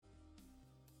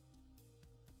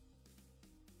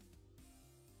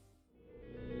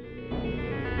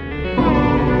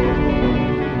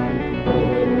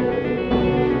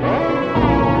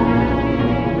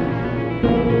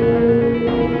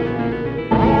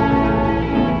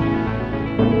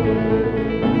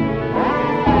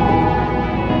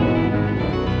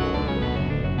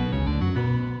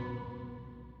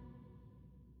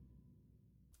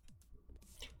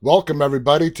Welcome,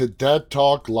 everybody, to Dead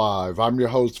Talk Live. I'm your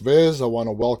host, Viz. I want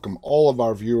to welcome all of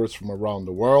our viewers from around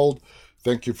the world.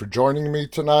 Thank you for joining me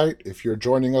tonight. If you're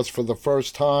joining us for the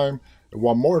first time and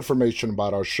want more information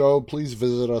about our show, please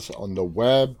visit us on the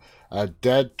web at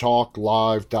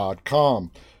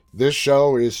deadtalklive.com. This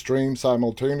show is streamed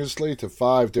simultaneously to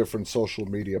 5 different social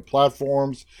media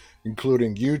platforms,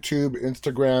 including YouTube,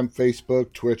 Instagram,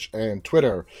 Facebook, Twitch, and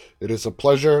Twitter. It is a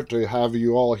pleasure to have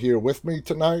you all here with me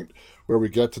tonight, where we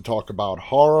get to talk about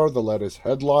horror, the latest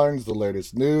headlines, the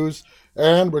latest news,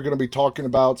 and we're going to be talking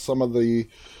about some of the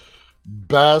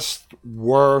best,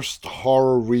 worst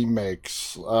horror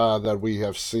remakes that we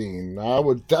have seen. I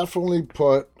would definitely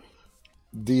put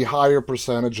the higher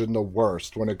percentage in the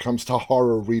worst when it comes to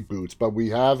horror reboots, but we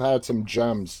have had some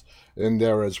gems in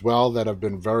there as well that have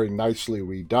been very nicely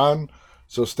redone.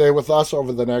 So stay with us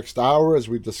over the next hour as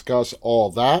we discuss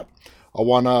all that. I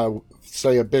want to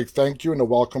say a big thank you and a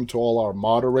welcome to all our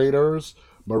moderators.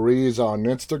 Marie's on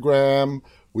Instagram.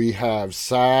 We have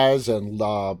Saz and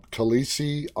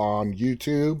Khaleesi on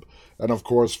YouTube. And of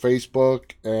course,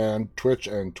 Facebook and Twitch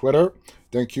and Twitter.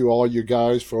 Thank you, all you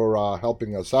guys, for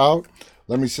helping us out.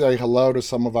 Let me say hello to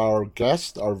some of our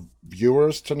guests, our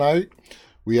viewers tonight.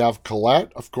 We have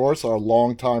Colette, of course, our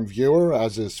longtime viewer,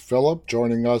 as is Philip,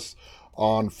 joining us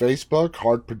on Facebook.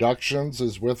 Heart Productions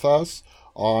is with us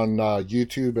on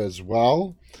YouTube as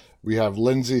well. We have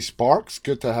Lindsay Sparks.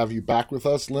 Good to have you back with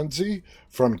us, Lindsay,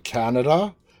 from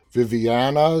Canada.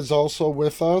 Viviana is also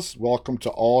with us. Welcome to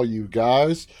all you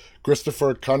guys.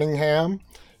 Christopher Cunningham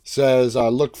says, I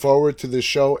look forward to this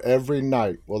show every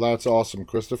night. Well, that's awesome,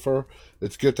 Christopher.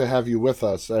 It's good to have you with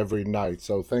us every night.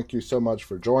 So thank you so much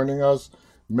for joining us.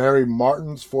 Mary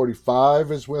Martins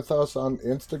 45 is with us on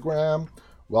Instagram.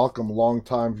 Welcome,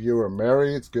 longtime viewer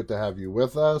Mary. It's good to have you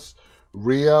with us.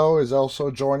 Rio is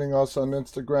also joining us on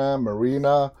Instagram.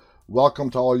 Marina, welcome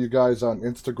to all you guys on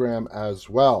Instagram as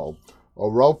well.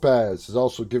 Oropez is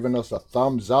also giving us a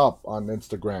thumbs up on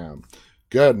Instagram.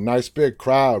 Good, nice big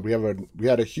crowd. We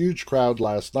had a huge crowd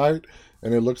last night,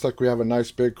 and it looks like we have a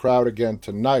nice big crowd again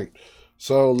tonight.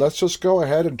 So let's just go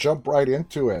ahead and jump right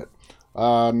into it.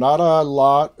 Not a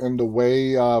lot in the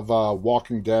way of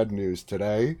Walking Dead news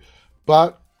today,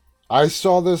 but I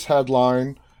saw this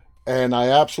headline and I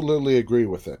absolutely agree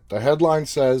with it. The headline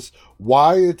says,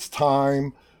 why it's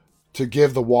time to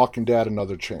give The Walking Dead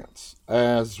another chance.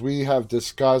 As we have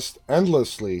discussed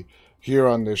endlessly here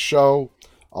on this show,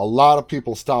 a lot of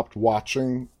people stopped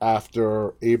watching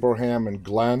after Abraham and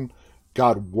Glenn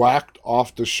got whacked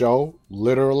off the show,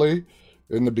 literally,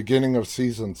 in the beginning of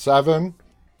season 7.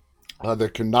 They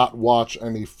cannot watch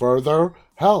any further.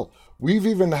 Hell, we've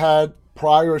even had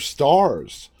prior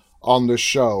stars on the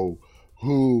show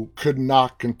who could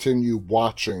not continue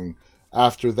watching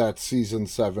after that season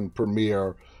 7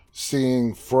 premiere,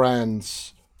 seeing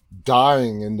friends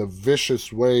dying in the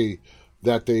vicious way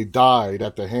that they died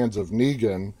at the hands of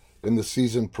Negan in the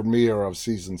season premiere of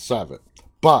season 7.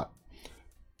 But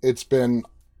it's been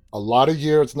a lot of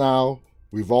years now.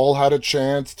 We've all had a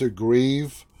chance to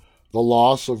grieve the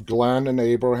loss of Glenn and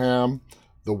Abraham.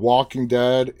 The Walking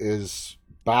Dead is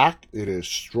back. It is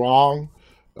strong.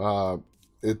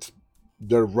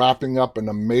 They're wrapping up an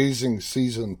amazing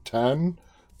season 10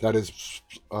 that is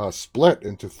split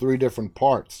into 3 different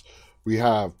parts. We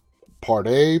have part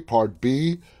A, part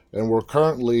B, and we're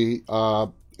currently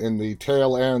in the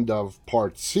tail end of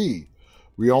part C.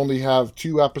 We only have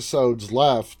 2 episodes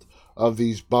left of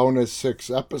these bonus 6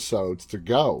 episodes to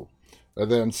go.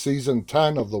 And then season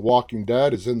 10 of The Walking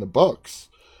Dead is in the books.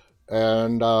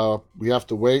 And we have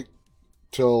to wait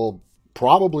till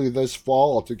probably this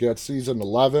fall to get season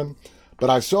 11. But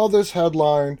I saw this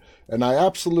headline and I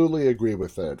absolutely agree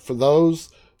with it. For those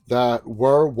that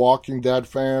were Walking Dead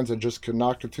fans and just could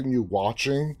not continue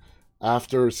watching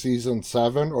after season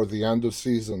 7 or the end of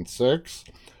season 6,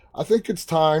 I think it's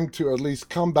time to at least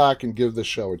come back and give the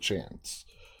show a chance.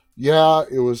 Yeah,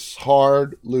 it was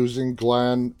hard losing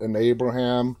Glenn and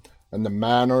Abraham and the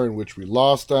manner in which we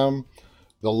lost them.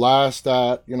 The last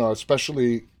that,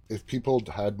 especially if people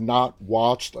had not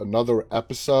watched another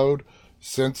episode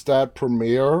since that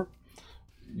premiere,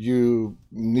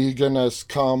 Negan has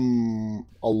come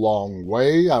a long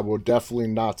way. I would definitely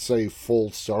not say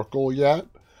full circle yet,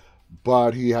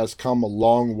 but he has come a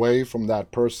long way from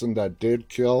that person that did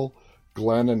kill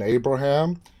Glenn and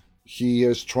Abraham. He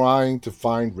is trying to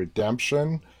find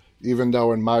redemption, even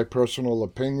though, in my personal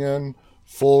opinion,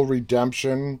 full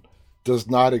redemption does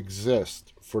not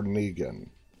exist for Negan.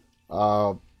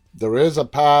 There is a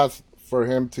path for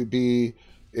him to be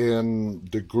in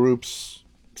the group's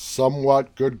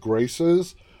somewhat good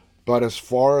graces, but as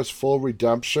far as full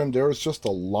redemption, there is just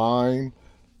a line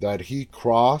that he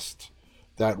crossed,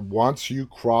 that once you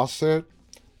cross it,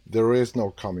 there is no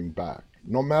coming back.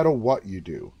 No matter what you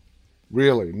do.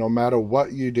 Really, no matter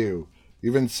what you do.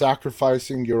 Even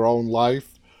sacrificing your own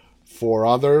life for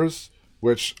others,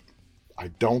 which I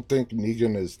don't think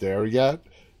Negan is there yet.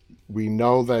 We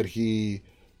know that he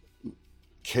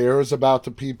cares about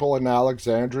the people in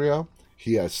Alexandria.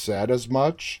 He has said as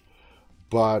much.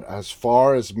 But as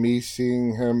far as me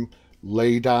seeing him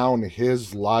lay down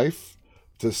his life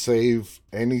to save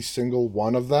any single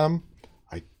one of them,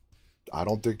 I I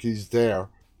don't think he's there.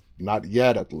 Not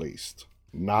yet, at least.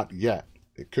 Not yet.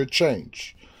 It could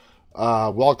change.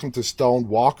 Welcome to Stone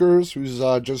Walkers, who's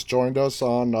just joined us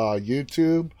on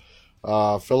YouTube.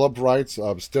 Philip writes,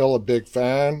 I'm still a big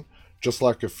fan, just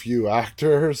like a few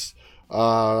actors.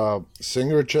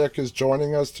 Singer Chick is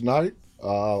joining us tonight.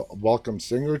 Welcome,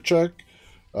 Singer Chick.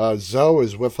 Zoe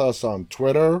is with us on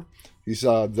Twitter. He's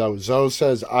though Zoe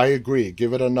says, I agree,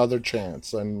 give it another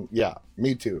chance. And yeah,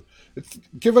 me too.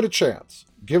 Give it a chance.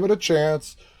 Give it a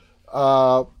chance.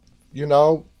 You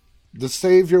know, the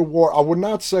Savior War, I would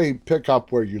not say pick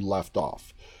up where you left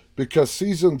off, because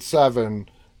season 7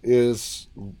 is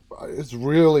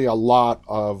really a lot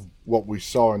of what we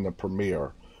saw in the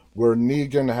premiere, where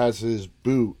Negan has his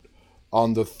boot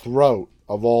on the throat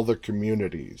of all the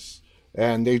communities,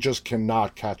 and they just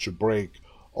cannot catch a break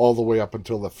all the way up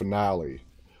until the finale.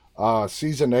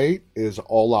 Season 8 is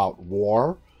all out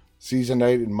war. Season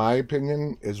 8, in my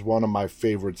opinion, is one of my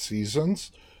favorite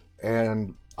seasons,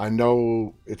 and I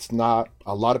know it's not,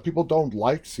 a lot of people don't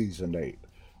like season 8.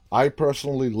 I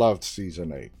personally loved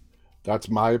season 8. That's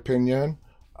my opinion.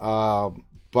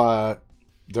 But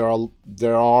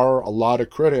there are a lot of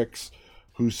critics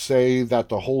who say that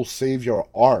the whole Savior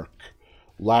arc,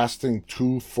 lasting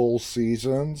 2 full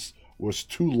seasons, was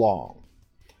too long.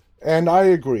 And I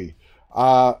agree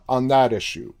on that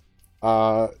issue.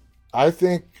 I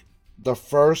think the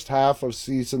first half of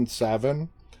season 7,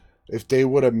 if they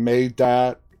would have made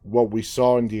that what we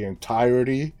saw in the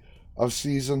entirety of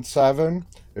season 7,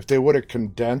 if they would have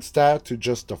condensed that to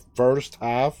just the first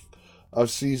half of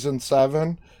season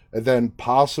 7, and then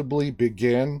possibly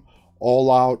begin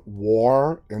all-out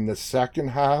war in the second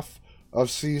half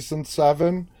of season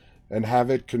 7, and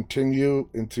have it continue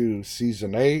into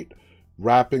season 8,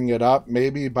 wrapping it up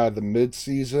maybe by the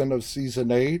mid-season of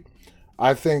season 8,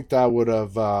 I think that would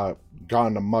have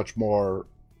gotten a much more,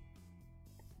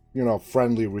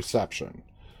 friendly reception.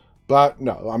 But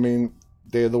no, I mean,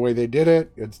 the way they did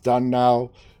it, it's done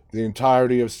now. The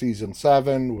entirety of season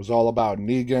 7 was all about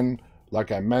Negan, like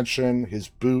I mentioned, his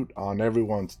boot on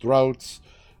everyone's throats.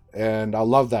 And I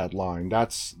love that line.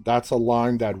 That's a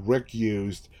line that Rick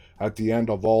used at the end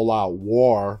of All Out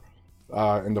War,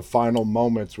 in the final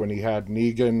moments when he had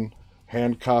Negan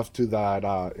handcuffed to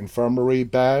that infirmary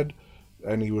bed,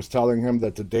 and he was telling him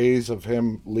that the days of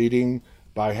him leading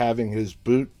by having his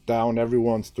boot down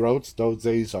everyone's throats, those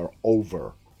days are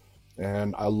over.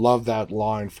 And I love that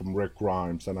line from Rick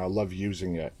Grimes, and I love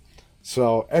using it.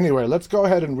 So anyway, let's go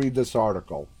ahead and read this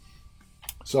article.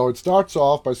 So it starts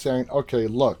off by saying, okay,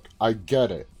 look, I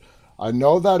get it. I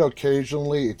know that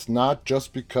occasionally it's not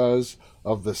just because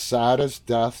of the saddest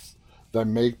deaths that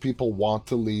make people want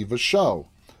to leave a show.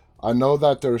 I know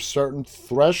that there are certain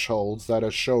thresholds that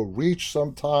a show reaches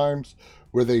sometimes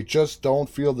where they just don't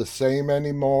feel the same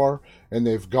anymore, and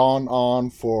they've gone on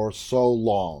for so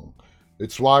long.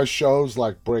 It's why shows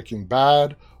like Breaking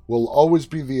Bad will always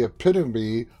be the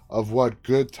epitome of what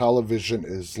good television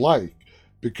is like,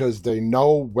 because they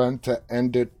know when to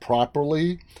end it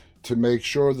properly to make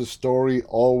sure the story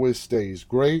always stays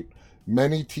great.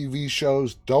 Many TV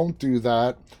shows don't do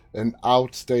that and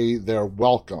outstay their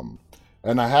welcome.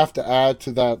 And I have to add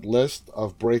to that list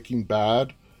of Breaking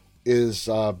Bad is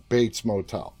Bates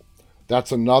Motel.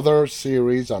 That's another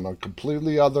series on a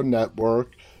completely other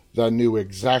network that knew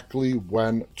exactly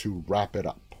when to wrap it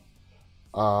up.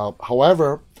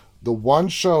 However, the one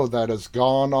show that has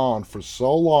gone on for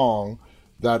so long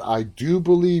that I do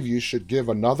believe you should give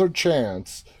another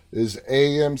chance is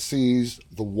AMC's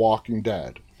The Walking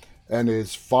Dead, and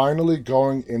is finally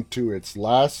going into its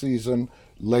last season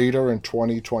later in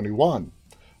 2021.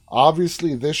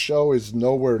 Obviously, this show is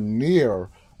nowhere near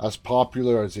as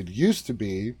popular as it used to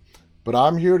be, but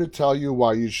I'm here to tell you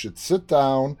why you should sit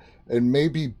down and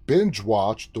maybe binge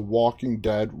watch The Walking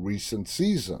Dead recent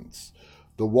seasons.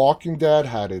 The Walking Dead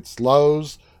had its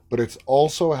lows, but it's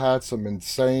also had some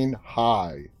insane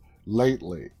high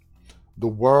lately. The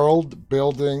world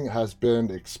building has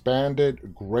been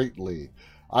expanded greatly.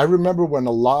 I remember when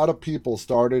a lot of people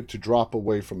started to drop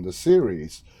away from the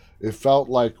series. It felt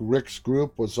like Rick's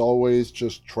group was always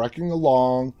just trekking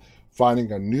along,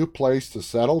 finding a new place to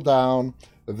settle down,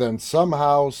 and then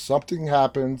somehow something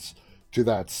happens to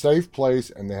that safe place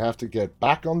and they have to get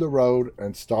back on the road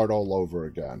and start all over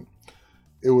again.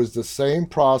 It was the same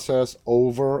process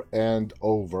over and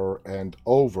over and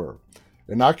over.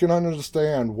 And I can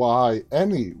understand why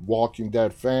any Walking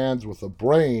Dead fans with a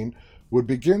brain would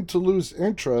begin to lose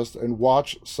interest and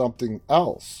watch something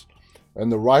else.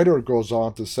 And the writer goes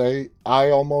on to say, I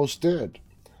almost did.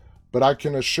 But I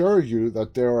can assure you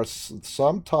that there are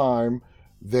some time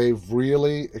they've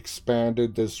really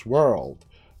expanded this world.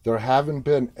 There haven't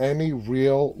been any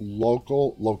real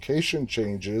local location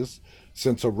changes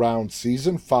since around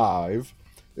season 5.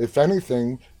 If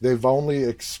anything, they've only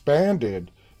expanded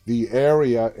the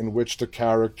area in which the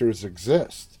characters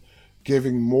exist,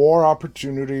 giving more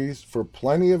opportunities for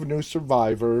plenty of new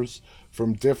survivors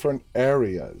from different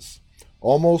areas,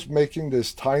 almost making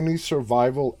this tiny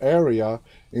survival area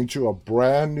into a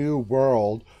brand new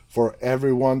world for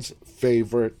everyone's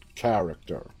favorite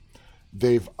character.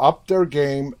 They've upped their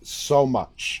game so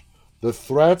much. The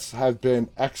threats have been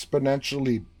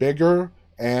exponentially bigger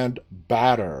and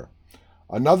badder.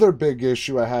 Another big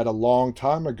issue I had a long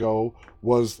time ago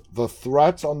was the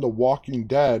threats on The Walking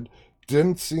Dead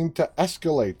didn't seem to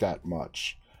escalate that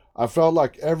much. I felt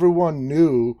like everyone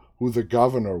knew who the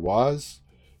governor was.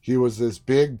 He was this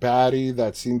big baddie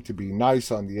that seemed to be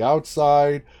nice on the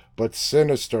outside, but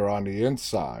sinister on the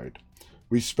inside.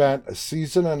 We spent a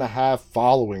season and a half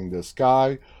following this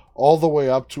guy, all the way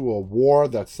up to a war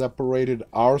that separated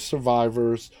our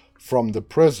survivors from the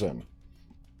prison.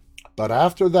 But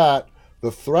after that,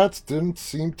 the threats didn't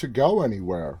seem to go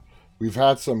anywhere. We've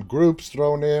had some groups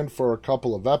thrown in for a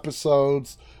couple of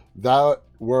episodes that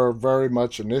were very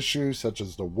much an issue, such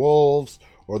as the wolves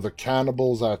or the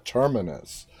cannibals at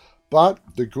Terminus. But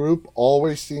the group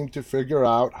always seemed to figure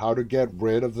out how to get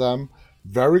rid of them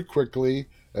very quickly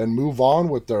and move on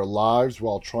with their lives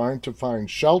while trying to find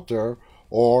shelter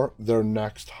or their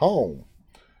next home.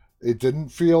 It didn't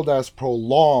feel as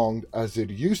prolonged as it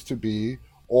used to be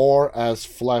or as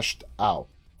fleshed out.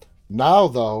 Now,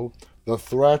 though, the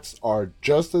threats are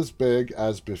just as big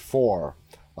as before.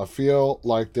 I feel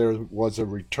like there was a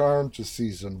return to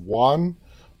Season 1,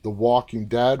 The Walking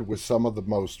Dead, with some of the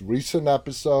most recent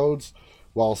episodes,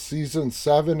 while Season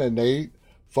 7 and 8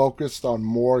 focused on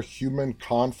more human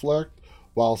conflict,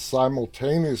 while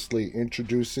simultaneously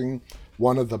introducing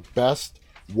one of the best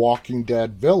Walking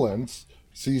Dead villains.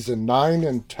 Season 9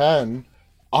 and 10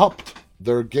 upped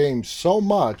their game so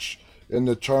much in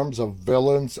the terms of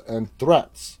villains and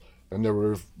threats, and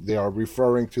they are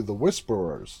referring to the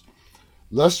Whisperers.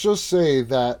 Let's just say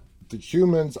that the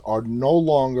humans are no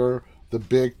longer the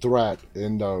big threat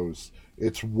in those.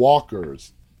 It's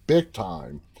walkers, big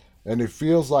time, and it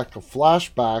feels like a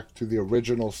flashback to the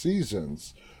original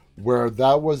seasons, where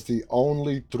that was the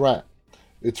only threat.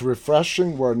 It's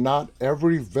refreshing where not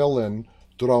every villain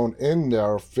thrown in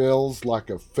there feels like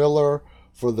a filler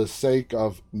for the sake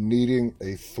of needing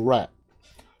a threat.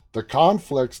 The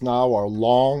conflicts now are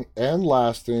long and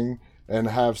lasting and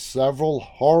have several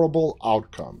horrible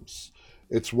outcomes.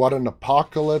 It's what an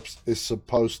apocalypse is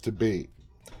supposed to be.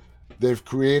 They've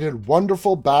created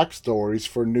wonderful backstories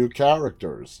for new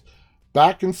characters.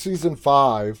 Back in Season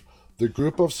 5, the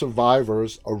group of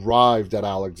survivors arrived at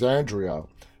Alexandria,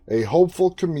 a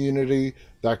hopeful community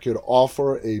that could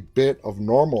offer a bit of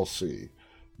normalcy.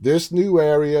 This new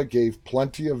area gave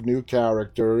plenty of new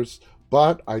characters,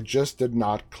 but I just did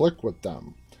not click with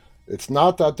them. It's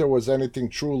not that there was anything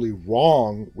truly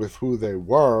wrong with who they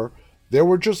were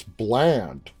just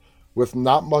bland, with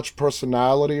not much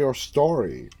personality or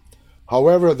story.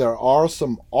 However, there are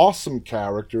some awesome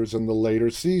characters in the later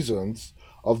seasons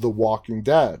of The Walking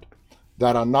Dead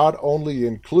that are not only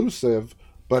inclusive,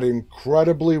 but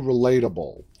incredibly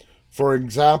relatable. For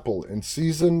example, in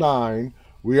Season 9,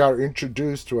 we are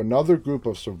introduced to another group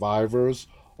of survivors,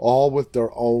 all with their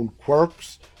own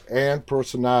quirks and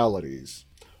personalities.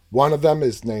 One of them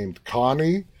is named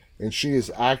Connie, and she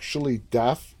is actually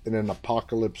deaf in an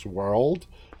apocalypse world.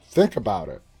 Think about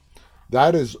it.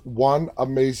 That is one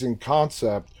amazing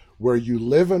concept where you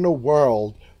live in a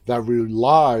world that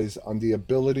relies on the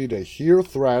ability to hear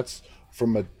threats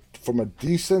from a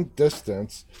decent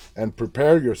distance and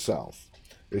prepare yourself.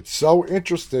 It's so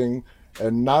interesting,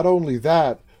 and not only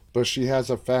that, but she has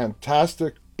a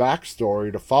fantastic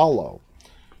backstory to follow.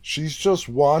 She's just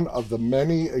one of the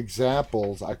many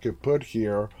examples I could put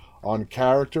here on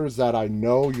characters that I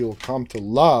know you'll come to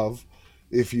love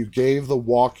if you gave The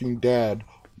Walking Dead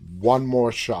one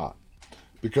more shot.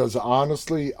 Because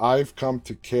honestly, I've come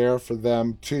to care for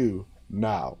them too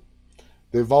now.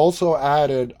 They've also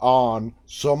added on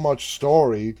so much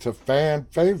story to fan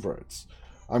favorites.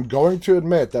 I'm going to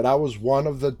admit that I was one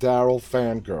of the Daryl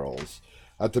fangirls.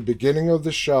 At the beginning of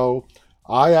the show,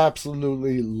 I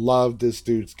absolutely loved this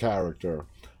dude's character.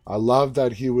 I loved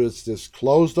that he was this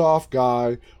closed off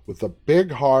guy with a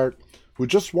big heart who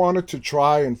just wanted to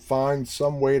try and find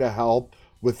some way to help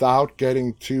without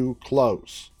getting too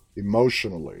close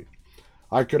emotionally.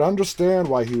 I could understand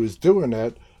why he was doing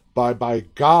it, but by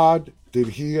God, did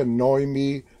he annoy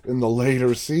me in the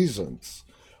later seasons.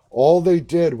 All they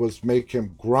did was make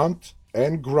him grunt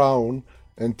and groan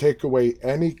and take away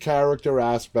any character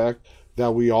aspect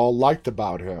that we all liked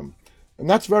about him. And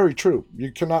that's very true.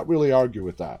 You cannot really argue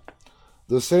with that.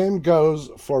 The same goes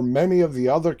for many of the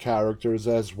other characters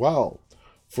as well.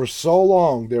 For so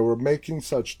long, they were making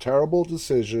such terrible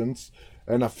decisions,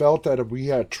 and I felt that if we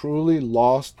had truly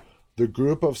lost the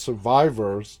group of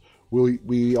survivors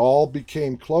we all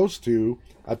became close to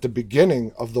at the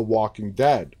beginning of The Walking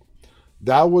Dead.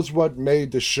 That was what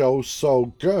made the show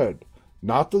so good.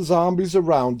 Not the zombies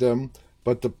around them,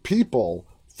 but the people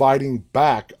fighting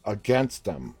back against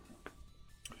them.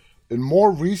 In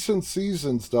more recent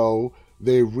seasons, though,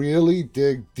 they really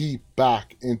dig deep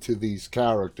back into these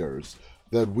characters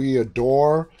that we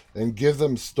adore and give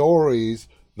them stories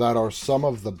that are some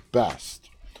of the best.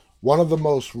 One of the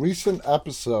most recent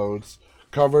episodes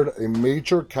covered a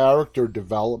major character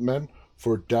development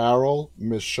for Daryl.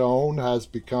 Michonne has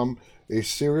become a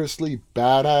seriously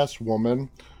badass woman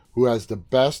who has the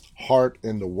best heart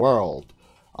in the world.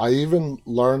 I even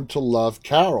learned to love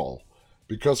Carol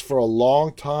because for a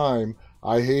long time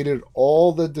I hated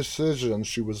all the decisions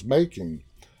she was making.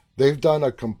 They've done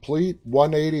a complete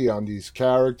 180 on these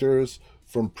characters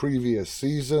from previous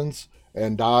seasons,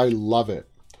 and I love it.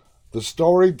 The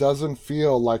story doesn't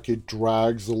feel like it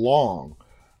drags along.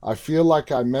 I feel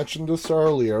like I mentioned this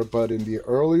earlier, but in the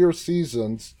earlier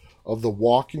seasons of The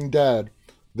Walking Dead,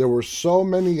 there were so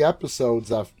many episodes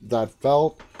that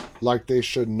felt like they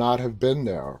should not have been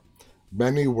there.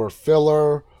 Many were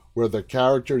filler, where the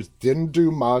characters didn't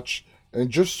do much and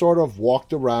just sort of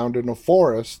walked around in a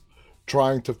forest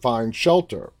trying to find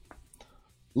shelter.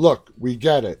 Look, we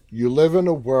get it. You live in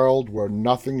a world where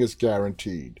nothing is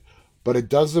guaranteed, but it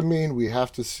doesn't mean we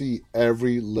have to see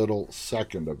every little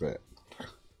second of it.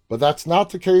 But that's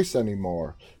not the case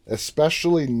anymore,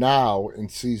 especially now in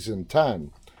Season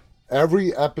 10.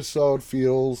 Every episode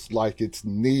feels like it's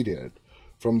needed,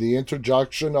 from the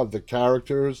introduction of the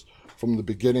characters from the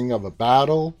beginning of a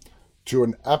battle, to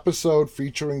an episode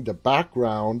featuring the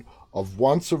background of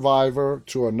one survivor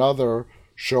to another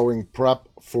showing prep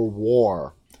for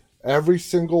war. Every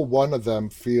single one of them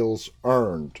feels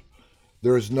earned.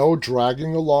 There is no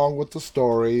dragging along with the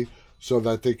story so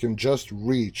that they can just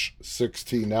reach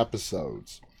 16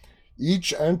 episodes.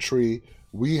 Each entry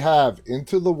we have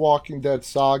into the Walking Dead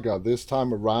saga this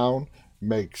time around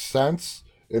makes sense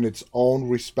in its own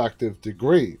respective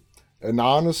degree. And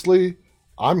honestly,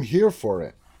 I'm here for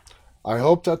it. I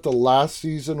hope that the last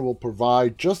season will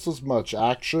provide just as much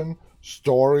action,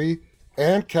 story,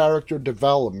 and character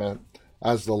development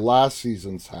as the last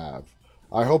seasons have.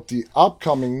 I hope the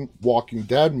upcoming Walking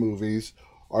Dead movies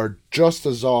are just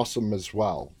as awesome as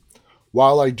well.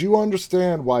 While I do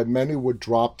understand why many would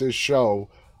drop this show,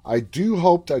 I do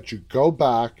hope that you go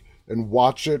back and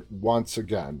watch it once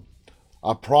again.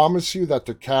 I promise you that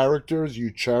the characters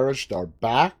you cherished are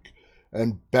back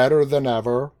and better than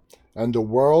ever, and the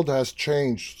world has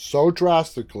changed so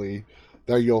drastically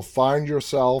that you'll find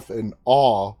yourself in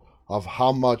awe of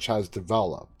how much has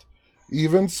developed.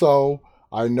 Even so,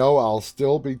 I know I'll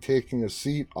still be taking a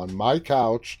seat on my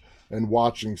couch and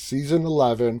watching Season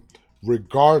 11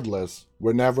 regardless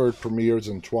whenever it premieres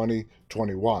in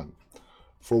 2021.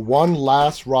 For one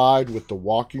last ride with the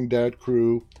Walking Dead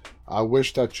crew, I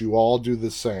wish that you all do the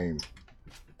same.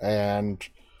 And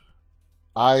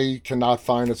I cannot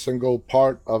find a single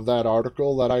part of that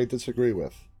article that I disagree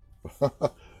with.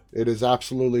 It is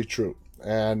absolutely true.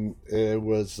 And it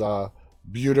was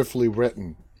beautifully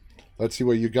written. Let's see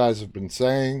what you guys have been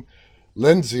saying.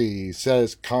 Lindsay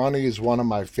says Connie is one of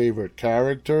my favorite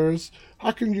characters.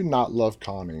 How can you not love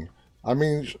Connie? I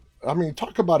mean,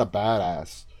 talk about a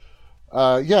badass.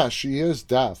 Yeah, she is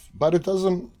deaf, but it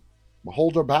doesn't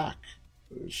hold her back.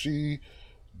 She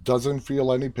doesn't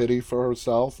feel any pity for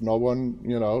herself. No one,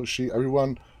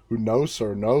 everyone who knows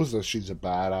her knows that she's a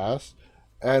badass,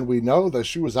 and we know that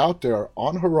she was out there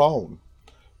on her own.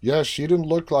 Yes, she didn't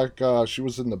look like she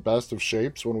was in the best of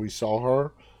shapes when we saw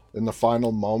her in the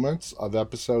final moments of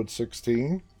episode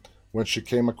 16 when she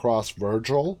came across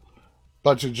Virgil.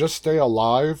 But to just stay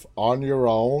alive on your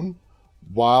own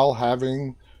while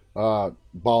having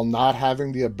while not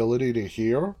having the ability to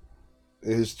hear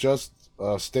is just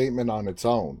a statement on its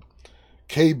own.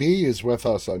 KB is with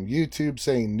us on YouTube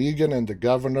saying Negan and the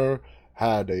governor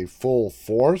had a full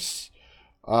force.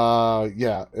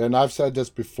 Yeah, and I've said this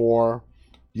before.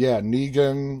 Yeah,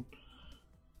 Negan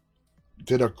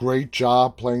did a great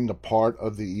job playing the part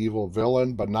of the evil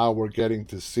villain, but now we're getting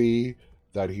to see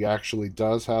that he actually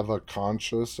does have a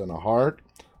conscience and a heart.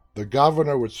 The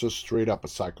governor was just straight up a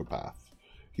psychopath.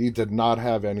 He did not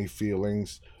have any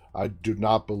feelings. I do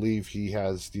not believe he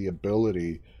has the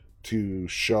ability to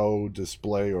show,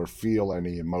 display, or feel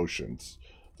any emotions.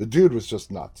 The dude was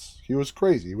just nuts. He was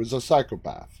crazy. He was a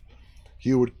psychopath.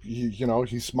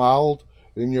 He smiled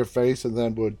in your face and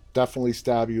then would definitely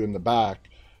stab you in the back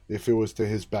if it was to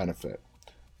his benefit.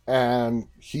 And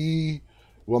he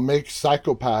will make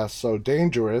psychopaths so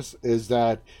dangerous is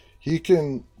that he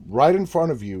can, right in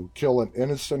front of you, kill an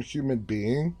innocent human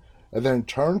being and then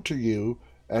turn to you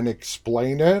and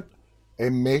explain it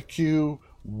and make you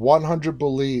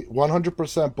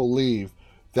 100% believe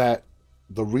that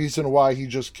the reason why he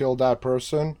just killed that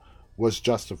person was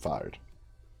justified.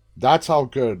 That's how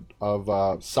good of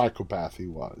a psychopath he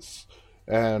was.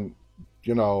 And,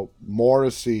 David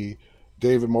Morrissey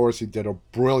did a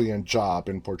brilliant job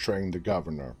in portraying the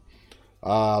governor.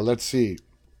 Let's see.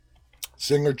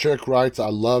 Singer Chick writes, I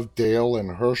love Dale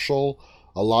and Herschel.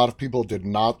 A lot of people did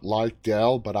not like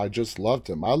Dale, but I just loved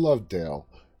him. I loved Dale.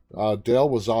 Dale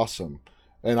was awesome.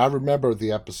 And I remember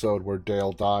the episode where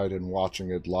Dale died and watching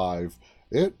it live.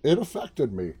 It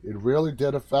affected me. It really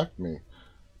did affect me.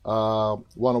 Want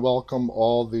to welcome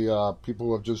all the people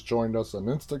who have just joined us on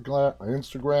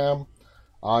Instagram.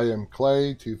 I am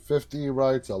Clay250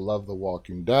 writes, I love The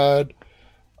Walking Dead.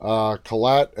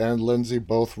 Colette and Lindsay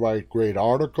both write great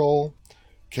article.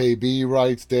 KB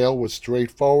writes, Dale was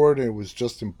straightforward and it was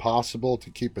just impossible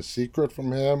to keep a secret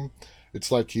from him.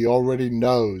 It's like he already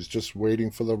knows, just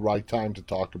waiting for the right time to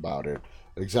talk about it.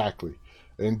 Exactly.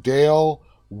 And Dale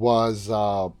was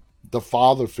the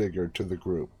father figure to the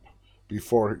group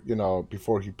before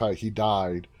he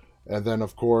died. And then,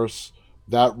 of course,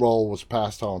 that role was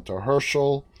passed on to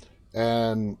Herschel.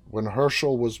 And when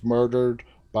Herschel was murdered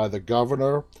by the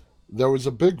governor, there was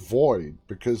a big void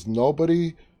because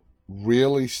nobody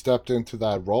really stepped into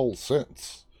that role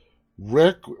since.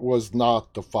 Rick was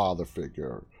not the father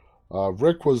figure.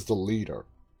 Rick was the leader,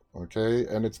 okay?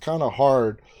 And it's kind of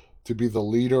hard to be the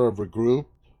leader of a group,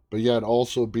 but yet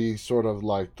also be sort of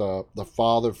like the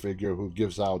father figure who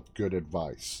gives out good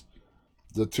advice.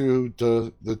 The two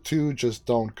just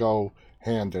don't go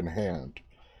hand in hand.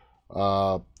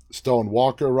 Stone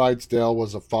Walker writes, Dale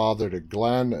was a father to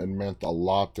Glenn and meant a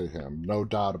lot to him. No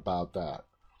doubt about that.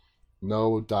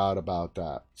 No doubt about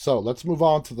that. So let's move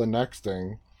on to the next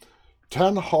thing.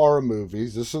 10 horror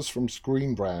movies. This is from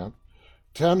Screen Rant.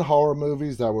 10 horror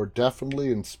movies that were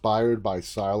definitely inspired by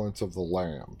Silence of the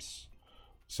Lambs.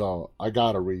 So I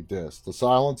gotta read this. The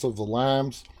Silence of the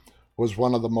Lambs was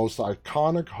one of the most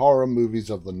iconic horror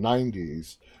movies of the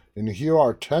 90s. And here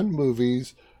are 10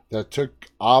 movies that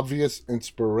took obvious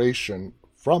inspiration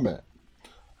from it.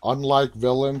 Unlike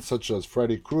villains such as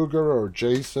Freddy Krueger or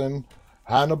Jason,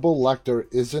 Hannibal Lecter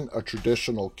isn't a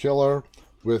traditional killer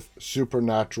with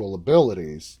supernatural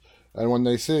abilities. And when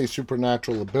they say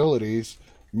supernatural abilities,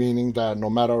 meaning that no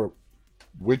matter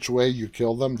which way you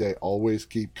kill them, they always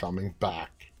keep coming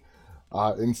back.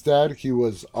 Instead, he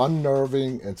was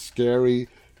unnerving and scary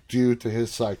due to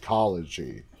his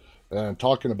psychology. And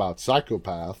talking about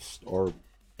psychopaths, or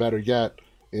better yet,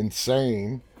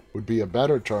 insane, would be a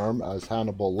better term as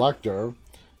Hannibal Lecter.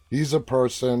 He's a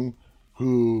person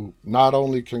who not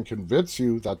only can convince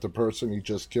you that the person he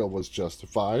just killed was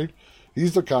justified,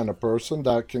 he's the kind of person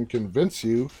that can convince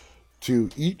you to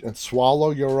eat and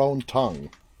swallow your own tongue,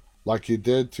 like he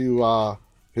did to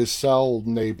his cell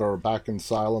neighbor back in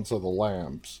Silence of the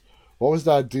Lambs. What was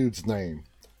that dude's name?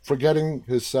 Forgetting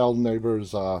his cell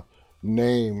neighbor's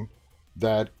name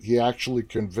that he actually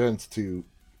convinced to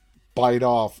bite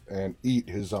off and eat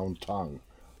his own tongue.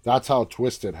 That's how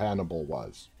twisted Hannibal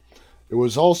was. It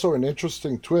was also an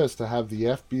interesting twist to have the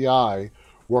FBI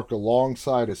work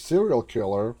alongside a serial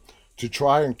killer to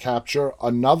try and capture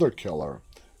another killer.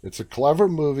 It's a clever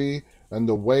movie, and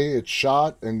the way it's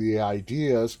shot and the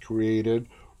ideas created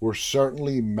were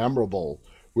certainly memorable,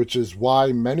 which is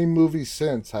why many movies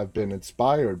since have been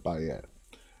inspired by it.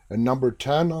 And number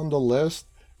 10 on the list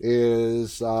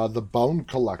is The Bone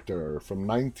Collector from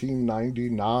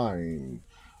 1999.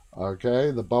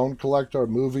 Okay, The Bone Collector, a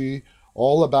movie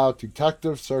all about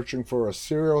detectives searching for a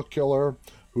serial killer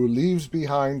who leaves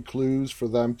behind clues for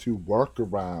them to work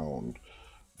around.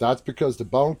 That's because The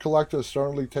Bone Collector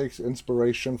certainly takes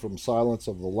inspiration from Silence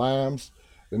of the Lambs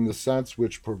in the sense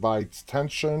which provides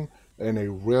tension and a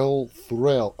real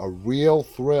thrill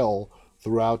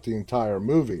throughout the entire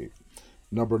movie.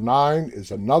 Number 9 is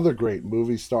another great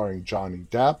movie starring Johnny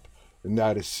Depp, and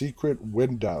that is Secret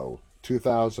Window,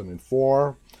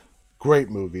 2004. Great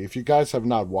movie. If you guys have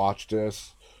not watched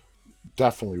this,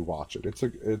 definitely watch it.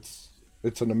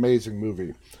 It's an amazing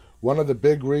movie. One of the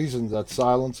big reasons that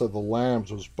Silence of the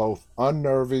Lambs was both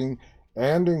unnerving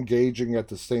and engaging at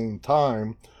the same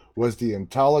time was the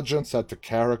intelligence that the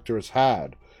characters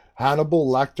had.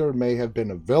 Hannibal Lecter may have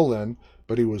been a villain,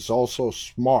 but he was also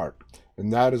smart,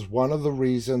 and that is one of the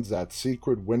reasons that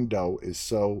Secret Window is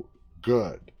so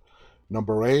good.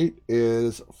 Number 8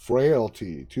 is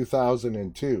Frailty,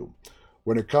 2002.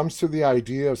 When it comes to the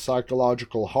idea of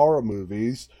psychological horror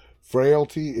movies,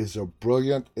 Frailty is a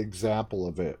brilliant example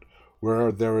of it,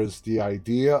 where there is the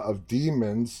idea of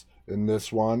demons in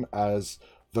this one as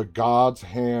the God's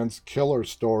Hands killer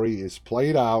story is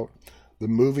played out. The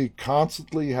movie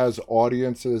constantly has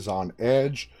audiences on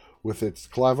edge with its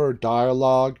clever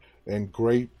dialogue and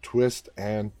great twists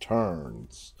and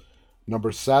turns.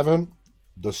 Number 7,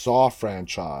 the Saw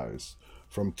franchise.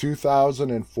 From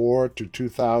 2004 to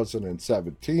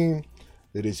 2017,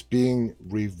 it is being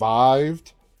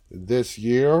revived this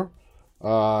year.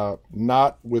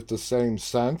 Not with the same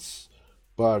sense,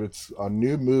 but it's a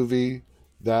new movie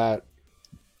that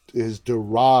is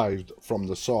derived from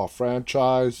the Saw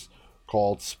franchise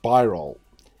called Spiral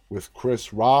with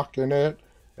Chris Rock in it,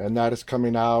 and that is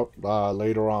coming out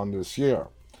later on this year.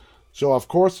 So, of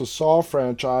course, the Saw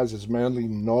franchise is mainly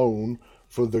known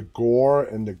for the gore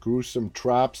and the gruesome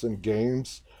traps and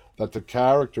games that the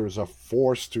characters are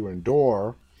forced to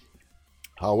endure.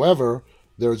 However,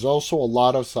 there's also a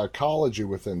lot of psychology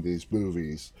within these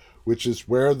movies, which is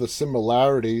where the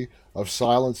similarity of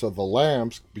Silence of the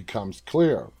Lambs becomes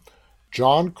clear.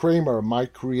 John Kramer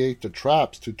might create the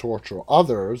traps to torture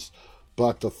others,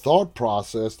 but the thought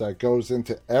process that goes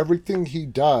into everything he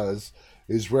does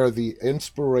is where the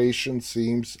inspiration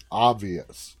seems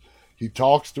obvious. He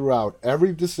talks throughout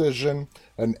every decision,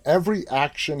 and every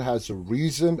action has a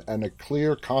reason and a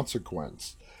clear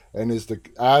consequence, and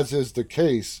as is the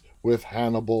case with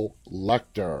Hannibal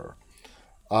Lecter.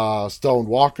 Stone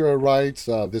Walker writes,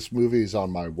 this movie is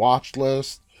on my watch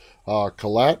list.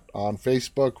 Colette on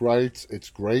Facebook writes,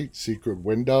 it's great, Secret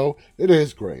Window. It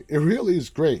is great. It really is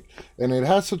great. And it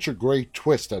has such a great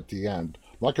twist at the end.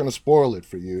 I'm not going to spoil it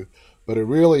for you, but it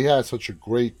really has such a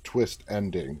great twist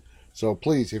ending. So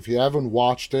please, if you haven't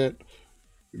watched it,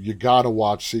 you got to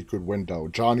watch Secret Window.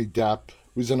 Johnny Depp,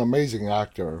 who's an amazing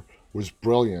actor, was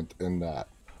brilliant in that.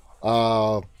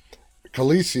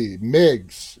 Khaleesi,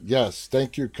 Miggs, yes,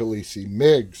 thank you, Khaleesi.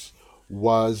 Miggs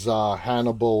was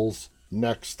Hannibal's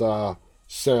next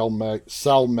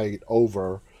cellmate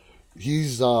over.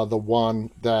 He's the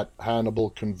one that Hannibal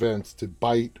convinced to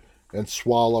bite and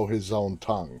swallow his own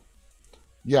tongue.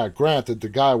 Yeah, granted, the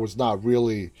guy was not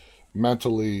really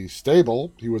mentally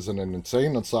stable. He was in an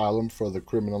insane asylum for the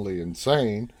criminally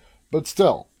insane, but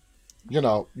still, you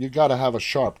got to have a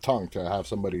sharp tongue to have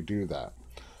somebody do that.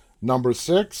 Number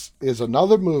 6 is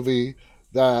another movie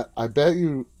that I bet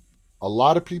you a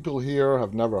lot of people here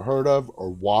have never heard of or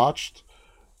watched.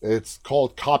 It's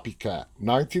called Copycat,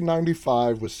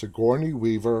 1995 with Sigourney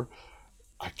Weaver.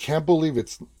 I can't believe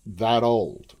it's that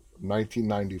old,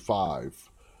 1995.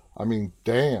 I mean,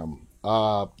 damn.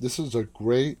 This is a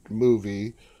great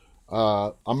movie.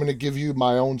 I'm going to give you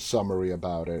my own summary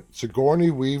about it. Sigourney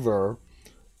Weaver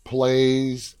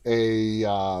plays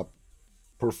a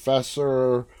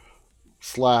professor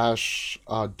slash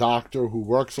doctor who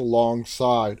works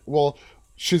alongside. Well,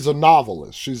 she's a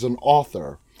novelist. She's an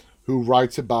author who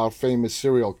writes about famous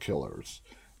serial killers.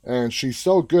 And she's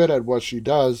so good at what she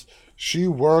does, she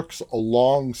works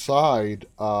alongside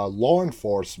law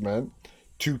enforcement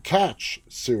to catch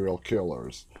serial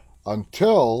killers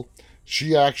until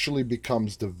she actually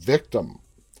becomes the victim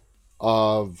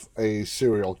of a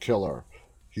serial killer.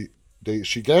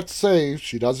 She gets saved,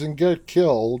 she doesn't get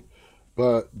killed,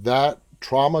 but that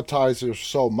traumatizes her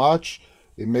so much,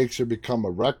 it makes her become a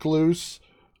recluse,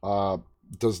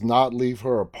 does not leave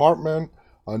her apartment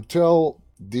until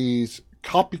these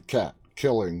copycat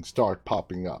killings start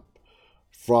popping up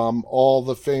from all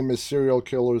the famous serial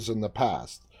killers in the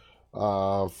past.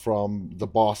 From the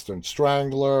Boston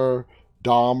Strangler,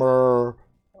 Dahmer,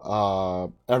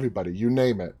 everybody, you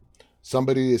name it.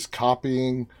 Somebody is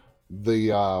copying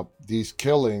these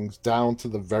killings down to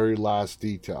the very last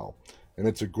detail. And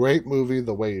it's a great movie,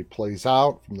 the way it plays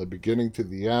out from the beginning to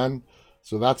the end.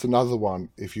 So that's another one.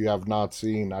 If you have not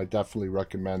seen, I definitely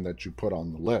recommend that you put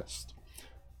on the list.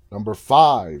 Number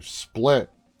five, Split.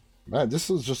 Man, this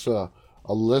is just a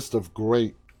list of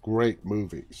great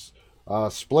movies.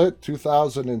 Split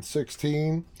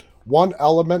 2016. One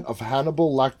element of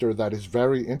Hannibal Lecter that is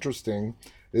very interesting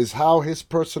is how his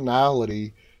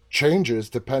personality changes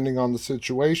depending on the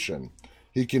situation.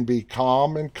 He can be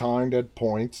calm and kind at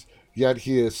points, yet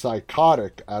he is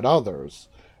psychotic at others.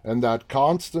 And that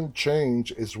constant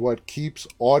change is what keeps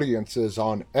audiences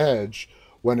on edge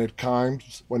when it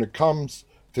comes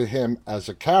to him as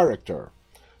a character.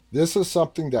 This is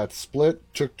something that Split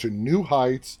took to new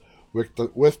heights with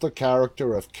the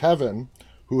character of Kevin,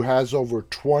 who has over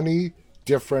 20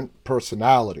 different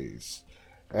personalities.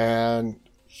 And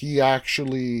he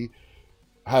actually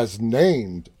has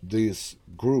named this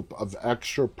group of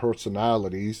extra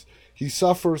personalities. He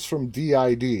suffers from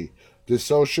DID,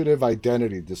 dissociative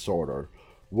identity disorder,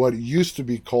 what used to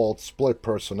be called split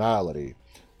personality.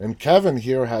 And Kevin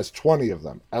here has 20 of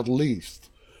them, at least.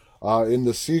 In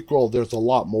the sequel, there's a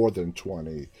lot more than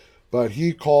 20, but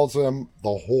he calls them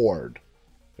the Horde.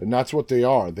 And that's what they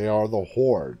are. They are the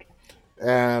Horde.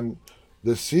 And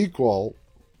the sequel,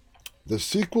 the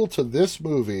sequel to this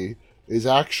movie is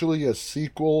actually a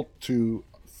sequel to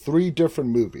three different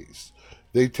movies.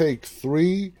 They take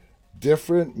three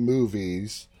different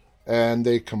movies and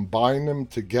they combine them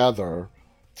together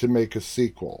to make a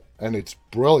sequel. And it's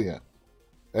brilliant.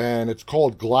 And it's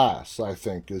called Glass, I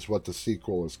think, is what the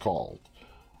sequel is called.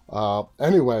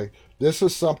 Anyway, this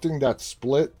is something that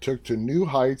Split took to new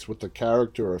heights with the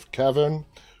character of Kevin,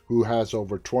 who has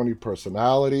over 20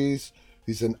 personalities.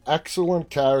 He's an excellent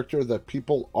character that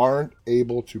people aren't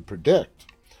able to predict,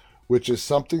 which is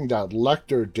something that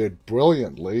Lecter did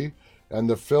brilliantly, and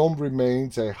the film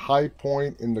remains a high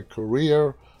point in the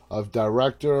career of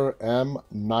director M.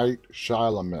 Night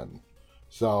Shyamalan.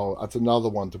 So that's another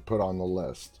one to put on the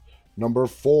list. Number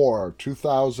four,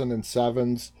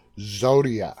 2007's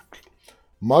Zodiac.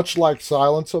 Much like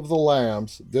Silence of the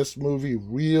Lambs, this movie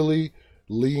really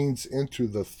leans into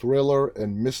the thriller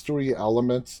and mystery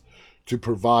elements to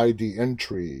provide the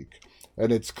intrigue.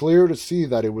 And it's clear to see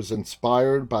that it was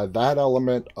inspired by that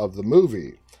element of the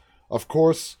movie. Of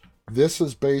course, this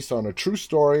is based on a true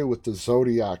story with the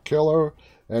Zodiac Killer,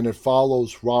 and it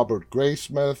follows Robert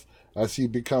Graysmith as he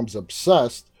becomes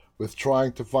obsessed with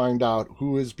trying to find out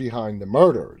who is behind the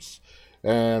murders.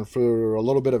 And for a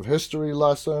little bit of history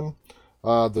lesson,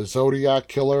 the Zodiac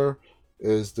Killer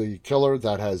is the killer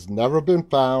that has never been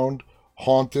found,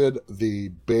 haunted the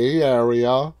Bay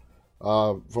Area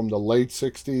from the late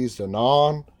 60s and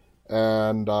on.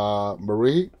 And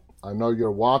Marie, I know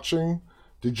you're watching.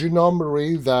 Did you know,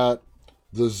 Marie, that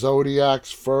the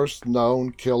Zodiac's first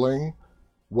known killing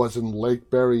was in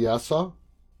Lake Berryessa?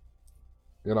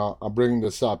 You know, I'm bringing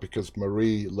this up because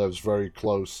Marie lives very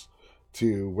close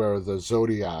to where the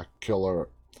Zodiac Killer,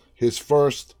 his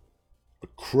first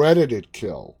credited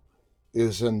kill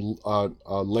is in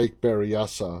Lake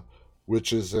Berryessa,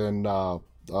 which is in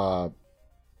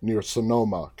near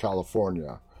Sonoma,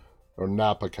 California, or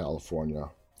Napa, California.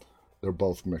 They're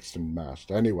both mixed and matched.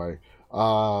 Anyway,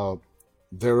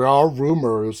 there are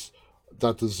rumors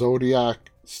that the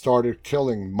Zodiac started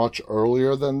killing much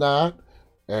earlier than that,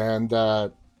 and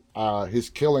that his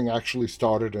killing actually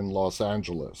started in Los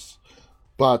Angeles.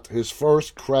 But his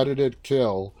first credited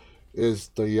kill is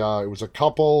it was a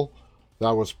couple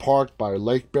that was parked by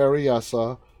Lake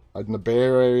Berryessa in the Bay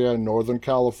Area in Northern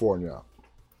California.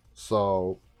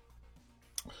 So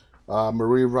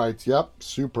Marie writes, yep,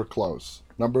 super close.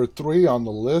 Number three on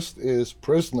the list is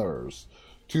Prisoners,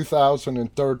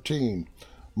 2013.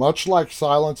 Much like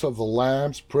Silence of the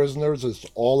Lambs, Prisoners is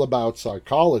all about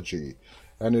psychology,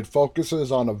 and it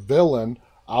focuses on a villain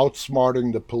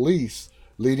outsmarting the police,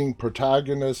 leading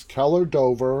protagonist Keller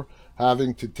Dover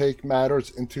having to take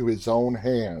matters into his own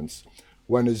hands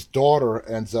when his daughter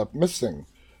ends up missing.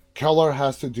 Keller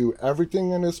has to do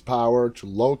everything in his power to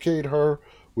locate her,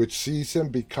 which sees him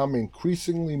become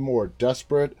increasingly more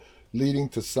desperate, leading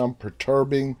to some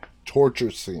perturbing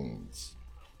torture scenes.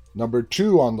 Number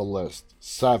two on the list,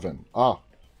 Seven.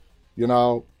 You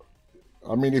know,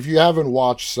 I mean, if you haven't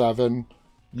watched Seven,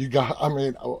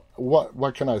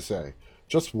 what can I say?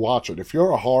 Just watch it. If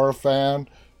you're a horror fan,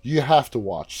 you have to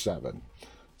watch Seven.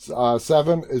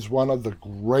 Seven is one of the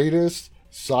greatest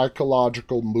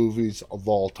psychological movies of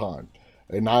all time.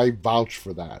 And I vouch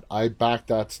for that. I back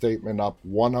that statement up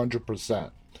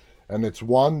 100%. And it's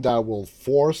one that will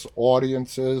force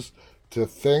audiences to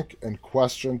think and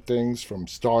question things from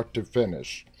start to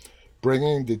finish,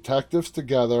 bringing detectives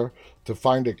together to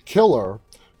find a killer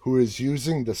who is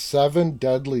using the seven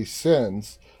deadly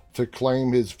sins to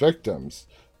claim his victims.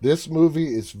 This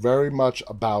movie is very much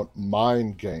about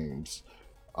mind games.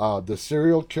 The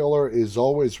serial killer is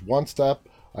always one step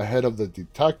ahead of the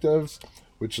detectives,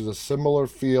 which is a similar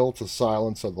feel to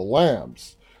Silence of the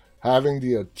Lambs. Having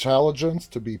the intelligence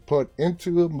to be put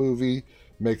into a movie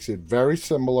makes it very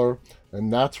similar,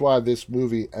 and that's why this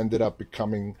movie ended up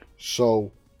becoming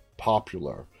so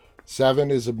popular.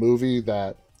 Seven is a movie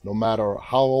that, no matter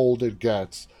how old it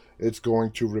gets, it's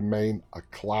going to remain a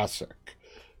classic.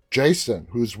 Jason,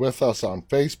 who's with us on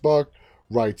Facebook,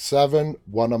 writes Seven,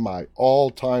 one of my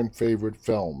all-time favorite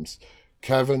films.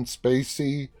 Kevin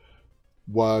Spacey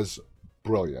was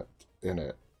brilliant in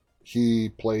it. He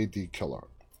played the killer.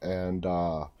 And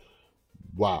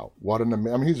wow,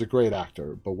 he's a great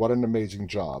actor, but what an amazing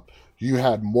job. You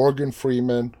had Morgan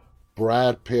Freeman,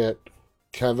 Brad Pitt,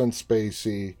 Kevin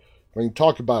Spacey. I mean,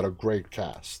 talk about a great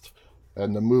cast.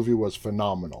 And the movie was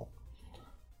phenomenal.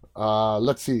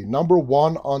 Let's see. Number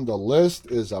one on the list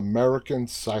is American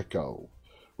Psycho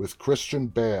with Christian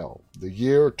Bale, the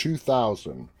year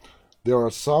 2000. There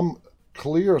are some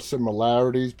clear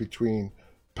similarities between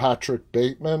Patrick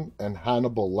Bateman and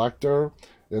Hannibal Lecter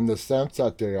in the sense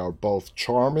that they are both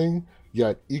charming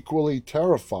yet equally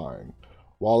terrifying.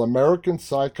 While American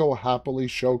Psycho happily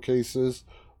showcases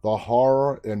the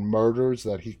horror and murders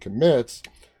that he commits,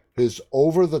 his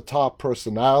over-the-top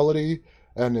personality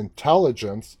and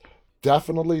intelligence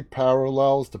definitely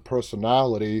parallels the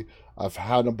personality of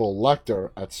Hannibal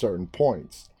Lecter at certain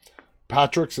points.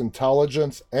 Patrick's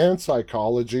intelligence and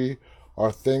psychology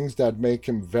are things that make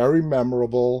him a very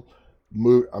memorable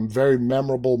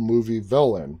movie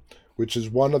villain, which is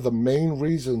one of the main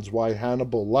reasons why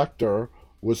Hannibal Lecter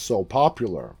was so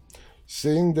popular.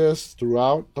 Seeing this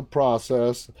throughout the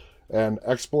process and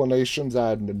explanations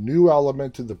add a new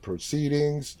element to the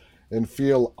proceedings and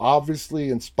feel obviously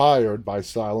inspired by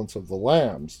Silence of the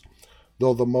Lambs,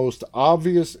 though the most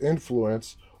obvious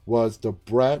influence was the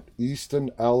Bret Easton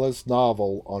Ellis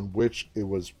novel on which it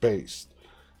was based.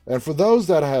 And for those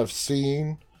that have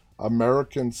seen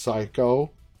American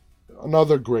Psycho,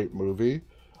 another great movie,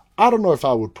 I don't know if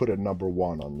I would put it number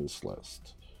one on this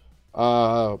list.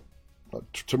 To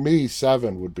me,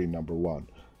 Seven would be number one.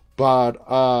 But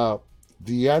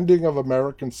the ending of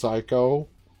American Psycho,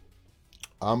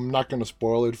 I'm not going to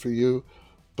spoil it for you,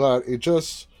 but it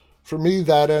just, for me,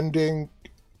 that ending,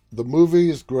 the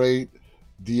movie is great.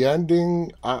 The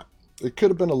ending, it could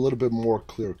have been a little bit more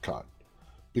clear-cut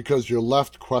because you're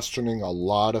left questioning a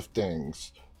lot of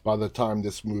things by the time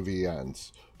this movie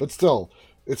ends. But still,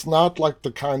 it's not like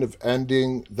the kind of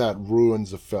ending that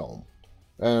ruins a film.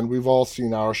 And we've all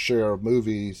seen our share of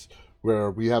movies where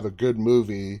we have a good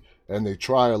movie and they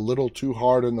try a little too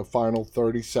hard in the final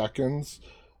 30 seconds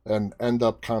and end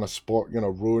up kind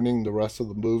of ruining the rest of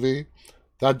the movie.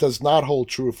 That does not hold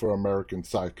true for American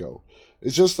Psycho.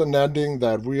 It's just an ending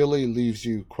that really leaves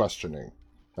you questioning.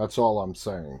 That's all I'm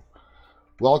saying.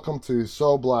 Welcome to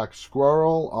So Black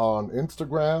Squirrel on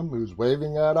Instagram, who's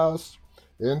waving at us.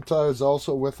 Inta is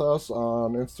also with us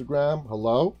on Instagram.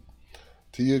 Hello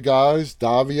to you guys.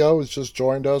 Davio has just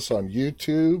joined us on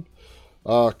YouTube.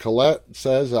 Colette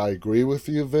says, I agree with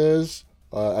you, Viz,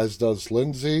 as does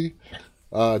Lindsay.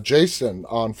 Jason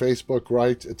on Facebook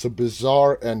writes, it's a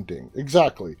bizarre ending.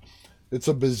 Exactly. It's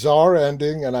a bizarre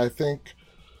ending, and I think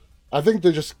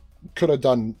they just could have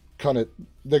done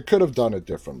it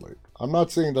differently. I'm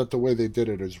not saying that the way they did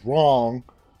it is wrong.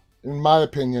 In my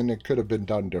opinion, it could have been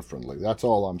done differently. That's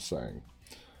all I'm saying.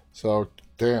 So,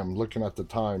 damn, looking at the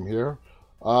time here.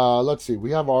 Let's see.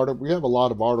 We have a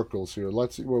lot of articles here.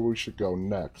 Let's see where we should go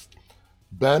next.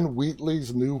 Ben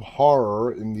Wheatley's new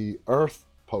horror in the Earth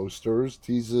posters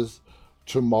teases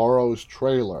tomorrow's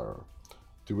trailer.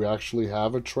 Do we actually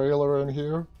have a trailer in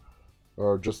here?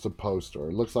 Or just a poster?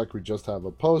 It looks like we just have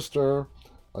a poster.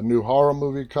 A new horror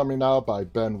movie coming out by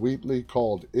Ben Wheatley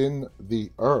called In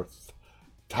the Earth.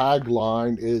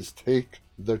 Tagline is Take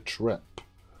the Trip.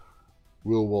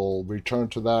 We will return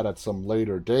to that at some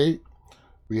later date.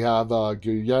 We have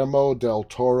Guillermo del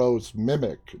Toro's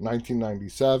Mimic,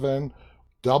 1997.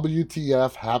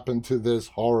 WTF happened to this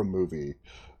horror movie?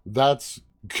 That's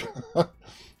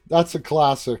that's a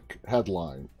classic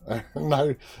headline.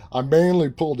 And I mainly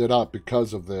pulled it up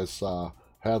because of this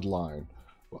headline.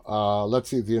 Let's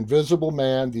see. The Invisible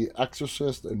Man, The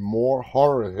Exorcist, and more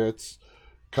horror hits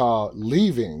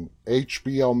leaving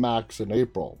HBO Max in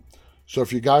April. So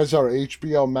if you guys are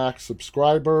HBO Max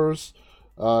subscribers,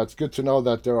 it's good to know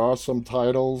that there are some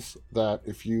titles that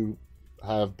if you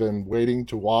have been waiting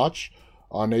to watch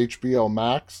on HBO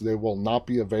Max, they will not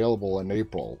be available in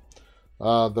April.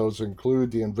 Those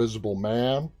include The Invisible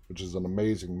Man, which is an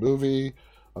amazing movie,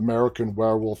 American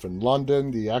Werewolf in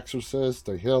London, The Exorcist,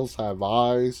 The Hills Have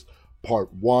Eyes,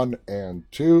 Part 1 and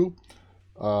 2.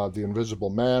 The Invisible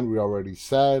Man, we already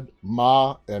said.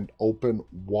 Ma and Open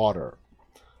Water.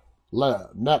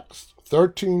 Next,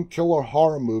 13 killer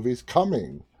horror movies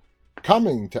coming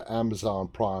to Amazon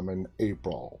Prime in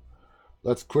April.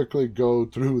 Let's quickly go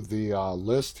through the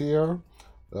list here.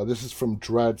 This is from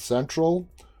Dread Central.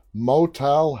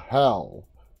 Motel Hell.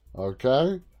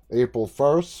 Okay, April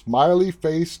 1st. Smiley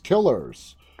Face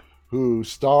Killers, who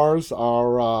stars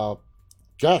our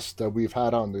guest that we've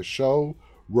had on this show,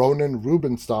 Ronan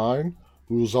Rubinstein,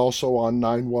 who's also on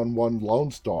 911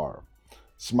 Lone Star.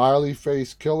 Smiley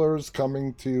Face Killers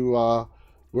coming to,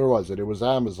 where was it? It was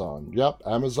Amazon. Yep,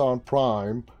 Amazon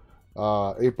Prime,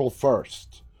 April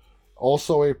 1st.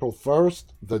 Also April 1st,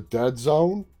 The Dead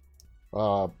Zone,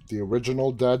 the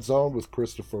original Dead Zone with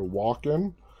Christopher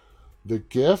Walken. The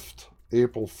Gift,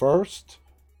 April 1st,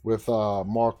 with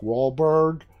Mark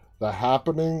Wahlberg. The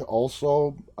Happening,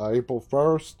 also April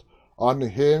 1st.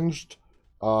 Unhinged,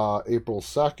 April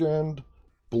 2nd.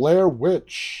 Blair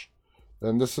Witch,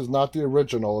 and this is not the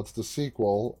original, it's the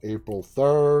sequel, April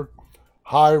 3rd.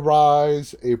 High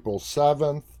Rise, April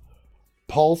 7th.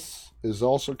 Pulse is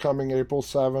also coming April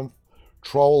 7th.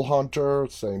 Troll Hunter,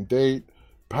 same date.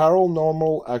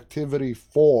 Paranormal Activity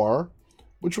 4,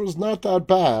 which was not that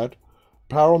bad.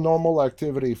 Paranormal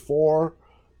Activity 4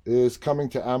 is coming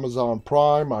to Amazon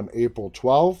Prime on April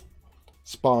 12th.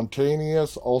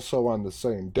 Spontaneous, also on the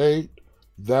same date.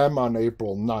 Them on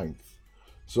April 9th.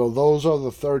 So those are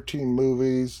the 13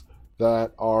 movies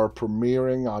that are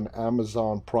premiering on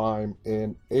Amazon Prime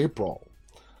in April.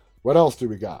 What else do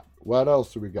we got?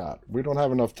 We don't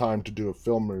have enough time to do a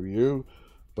film review,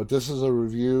 but this is a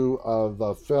review of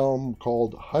a film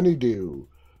called Honeydew,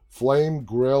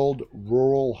 Flame-Grilled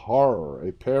Rural Horror.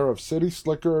 A pair of city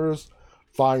slickers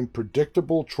find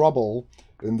predictable trouble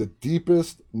in the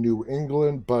deepest New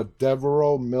England, but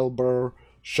Devereaux Milburn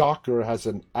shocker has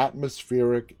an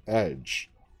atmospheric edge.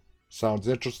 Sounds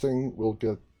interesting.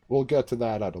 We'll get to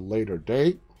that at a later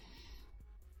date.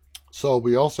 So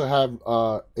we also have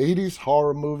 80s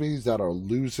horror movies that are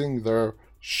losing their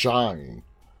shine.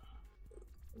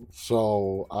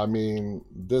 So, I mean,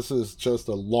 this is just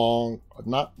a long,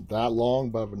 not that long,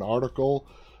 but an article.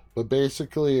 But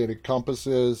basically, it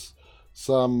encompasses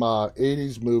some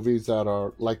 80s movies that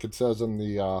are, like it says in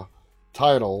the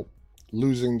title,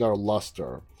 losing their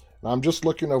luster. And I'm just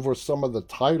looking over some of the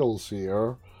titles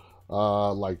here,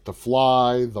 like The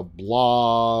Fly, The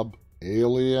Blob,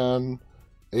 Alien.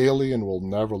 Alien will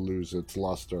never lose its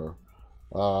luster.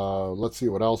 Let's see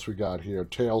what else we got here.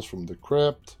 Tales from the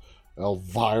Crypt,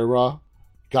 Elvira.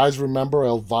 Guys, remember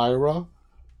Elvira?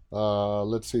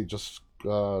 Let's see, just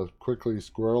quickly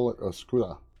scrolling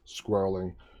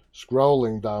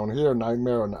down here.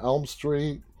 Nightmare on Elm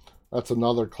Street. That's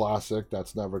another classic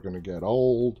that's never going to get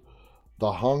old.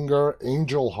 The Hunger,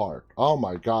 Angel Heart. Oh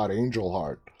my God, Angel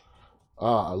Heart.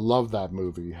 I love that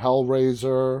movie.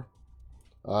 Hellraiser.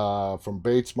 From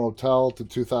Bates Motel to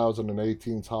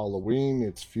 2018's Halloween,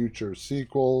 its future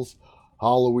sequels,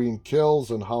 Halloween Kills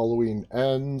and Halloween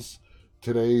Ends.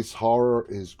 Today's horror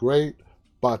is great,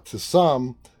 but to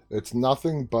some, it's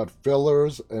nothing but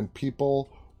fillers and people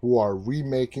who are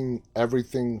remaking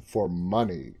everything for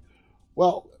money.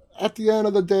 Well, at the end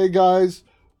of the day, guys,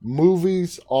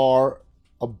 movies are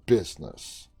a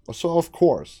business. So, of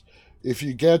course, if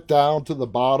you get down to the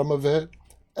bottom of it,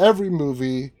 every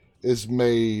movie is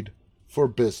made for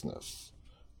business.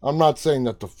 I'm not saying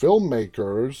that the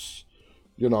filmmakers,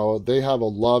 they have a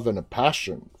love and a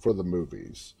passion for the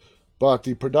movies. But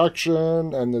the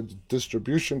production and the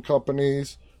distribution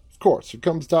companies, of course, it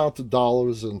comes down to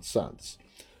dollars and cents.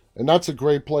 And that's a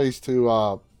great place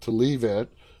to leave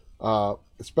it,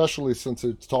 especially since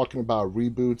it's talking about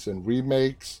reboots and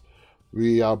remakes.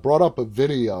 We brought up a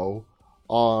video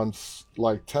on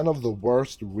like 10 of the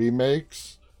worst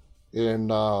remakes in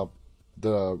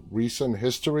the recent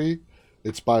history.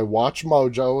 It's by Watch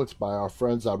Mojo. It's by our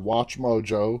friends at Watch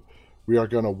Mojo. We are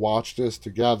going to watch this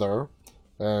together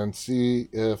and see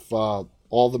if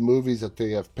all the movies that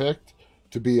they have picked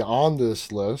to be on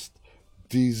this list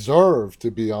deserve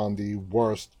to be on the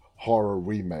worst horror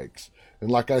remakes. And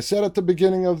like I said at the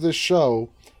beginning of this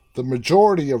show, the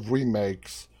majority of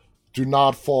remakes do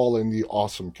not fall in the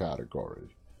awesome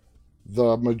category.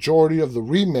 The majority of the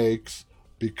remakes,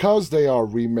 because they are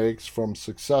remakes from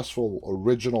successful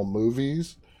original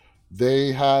movies,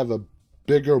 they have a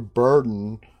bigger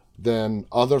burden than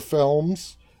other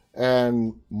films,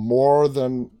 and more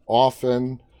than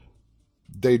often,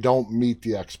 they don't meet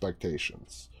the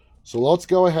expectations. So let's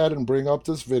go ahead and bring up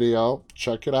this video,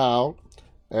 check it out,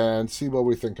 and see what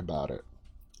we think about it.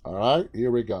 All right,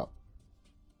 here we go.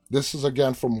 This is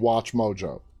again from Watch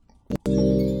Mojo.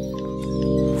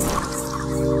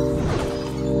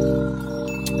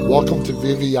 Welcome to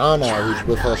Viviana, who's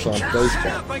with us on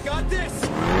Facebook. I got this!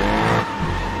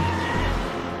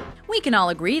 We can all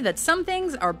agree that some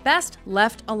things are best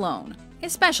left alone,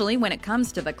 especially when it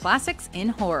comes to the classics in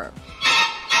horror.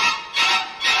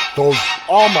 Those,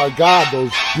 oh my God,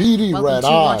 those beady Welcome red to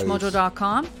eyes.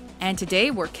 WatchMojo.com, and today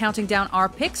we're counting down our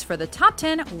picks for the top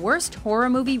 10 worst horror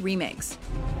movie remakes.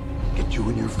 Get you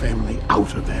and your family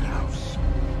out of that house.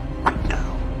 Right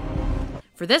now.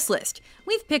 For this list,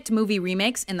 we've picked movie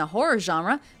remakes in the horror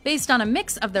genre based on a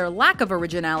mix of their lack of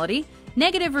originality,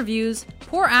 negative reviews,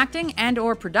 poor acting and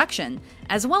or production,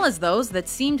 as well as those that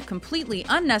seemed completely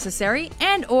unnecessary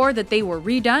and or that they were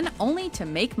redone only to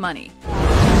make money.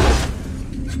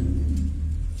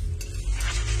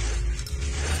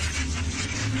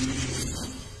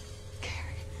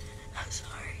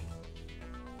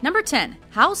 Number 10,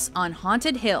 House on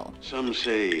Haunted Hill. Some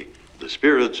say the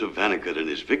spirits of Vonnegut and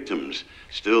his victims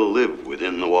still live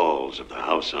within the walls of the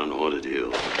House on Haunted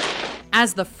Hill.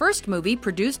 As the first movie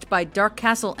produced by Dark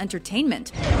Castle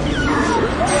Entertainment,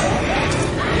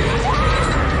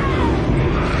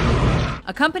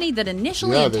 a company that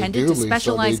initially intended to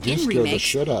specialize in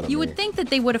remakes, you would think that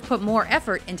they would have put more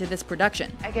effort into this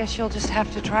production. I guess you'll just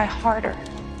have to try harder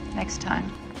next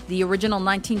time. The original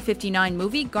 1959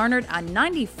 movie garnered a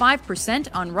 95%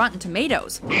 on Rotten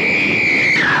Tomatoes.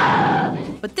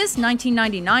 But this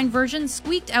 1999 version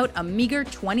squeaked out a meager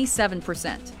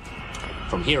 27%.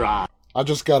 From here on. I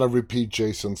just gotta repeat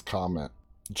Jason's comment.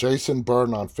 Jason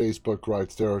Byrne on Facebook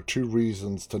writes, there are 2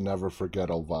 reasons to never forget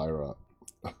Elvira.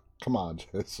 Come on,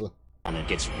 Jason. And it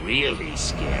gets really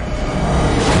scary.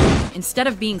 Instead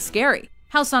of being scary,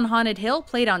 House on Haunted Hill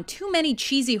played on too many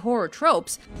cheesy horror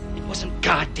tropes. It wasn't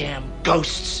goddamn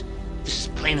ghosts. This is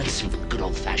plain and simple good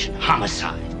old-fashioned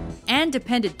homicide. And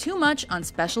depended too much on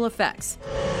special effects.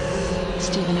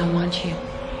 Stephen, I want you.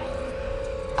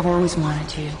 I've always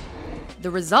wanted you.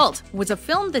 The result was a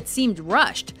film that seemed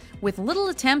rushed, with little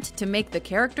attempt to make the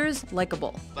characters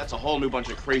likable. That's a whole new bunch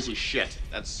of crazy shit.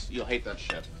 You'll hate that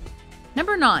shit.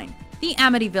 Number 9, The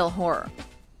Amityville Horror.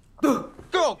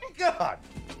 Oh, God!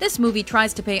 This movie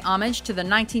tries to pay homage to the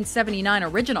 1979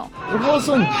 original. It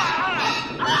wasn't,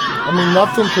 I mean,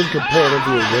 nothing can compare to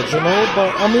the original,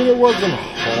 but I mean, it wasn't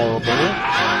horrible,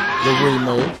 the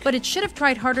remake. But it should have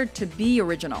tried harder to be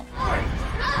original.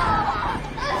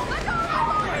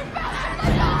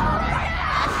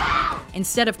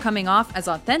 Instead of coming off as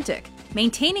authentic,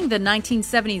 maintaining the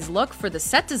 1970s look for the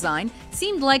set design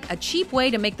seemed like a cheap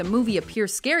way to make the movie appear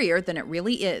scarier than it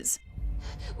really is.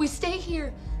 We stay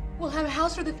here. We'll have a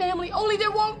house for the family, only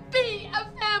there won't be a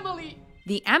family.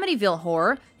 The Amityville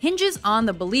Horror hinges on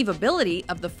the believability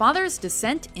of the father's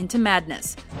descent into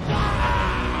madness.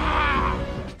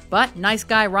 But nice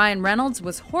guy Ryan Reynolds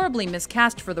was horribly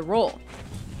miscast for the role.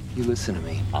 You listen to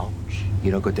me. Ouch. You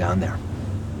don't go down there.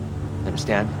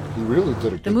 Understand? He really did a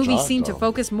good job. The movie seemed to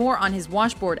focus more on his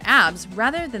washboard abs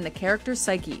rather than the character's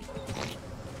psyche.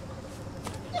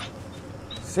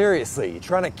 Seriously, you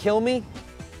trying to kill me?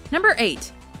 Number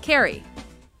 8, Carrie.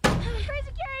 Crazy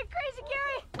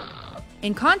Carrie!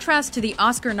 In contrast to the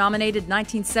Oscar-nominated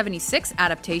 1976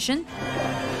 adaptation,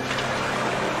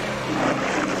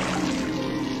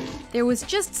 there was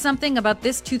just something about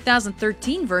this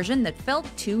 2013 version that felt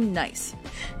too nice.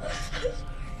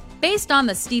 Based on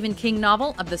the Stephen King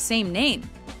novel of the same name,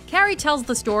 Carrie tells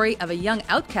the story of a young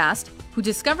outcast who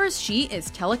discovers she is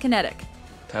telekinetic.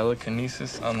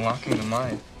 Telekinesis unlocking the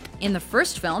mind. In the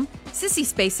first film, Sissy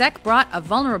Spacek brought a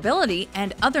vulnerability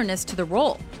and otherness to the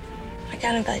role. I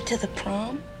got invited to the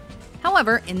prom.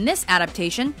 However, in this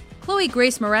adaptation, Chloe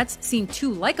Grace Moretz seemed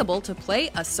too likable to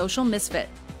play a social misfit,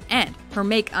 and her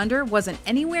make-under wasn't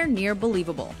anywhere near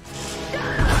believable.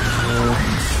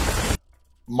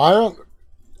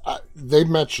 They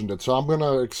mentioned it, so I'm going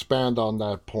to expand on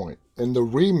that point. In the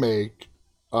remake,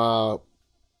 in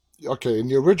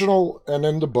the original and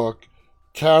in the book,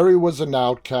 Carrie was an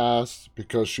outcast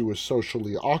because she was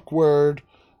socially awkward,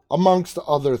 amongst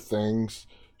other things.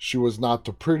 She was not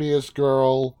the prettiest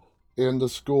girl in the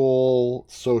school,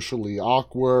 socially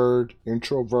awkward,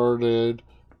 introverted,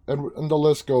 and the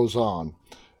list goes on.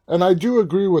 And I do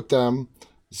agree with them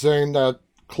saying that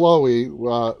Chloe,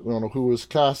 who was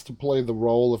cast to play the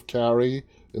role of Carrie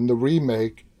in the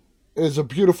remake, is a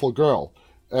beautiful girl.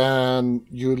 And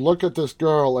you look at this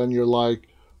girl and you're like,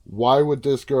 why would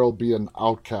this girl be an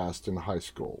outcast in high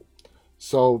school?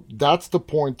 So that's the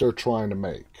point they're trying to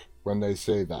make when they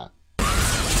say that.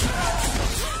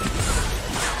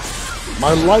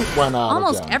 My light went out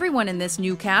Almost again. everyone in this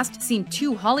new cast seemed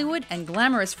too Hollywood and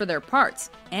glamorous for their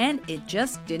parts, and it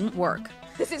just didn't work.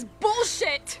 This is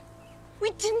bullshit!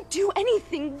 We didn't do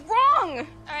anything wrong!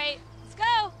 Alright, let's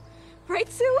go.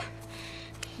 Right, Sue?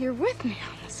 You're with me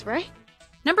on this, right?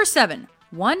 Number 7.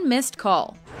 One Missed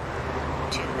Call.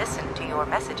 To listen to your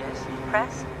messages,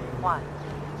 press 1.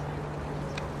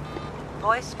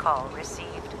 Voice call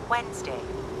received Wednesday,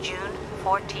 June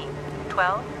 14th,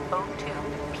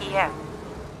 12:02 p.m.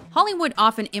 Hollywood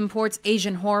often imports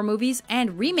Asian horror movies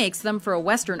and remakes them for a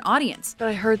Western audience. But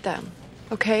I heard them,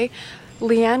 okay?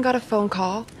 Leanne got a phone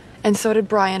call, and so did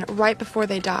Brian right before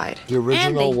they died. The original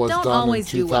and they was don't done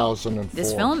always in do well. 2004.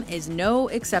 This film is no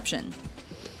exception.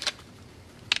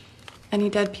 Any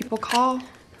dead people call?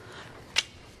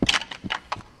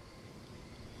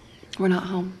 We're not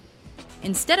home.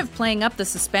 Instead of playing up the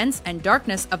suspense and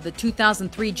darkness of the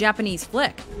 2003 Japanese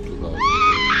flick,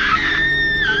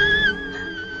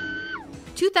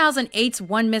 2008's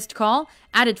One Missed Call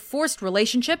added forced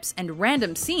relationships and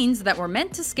random scenes that were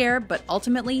meant to scare but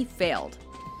ultimately failed.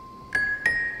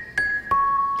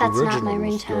 That's not my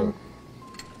ringtone.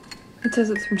 It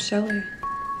says it's from Shelley.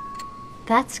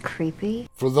 That's creepy.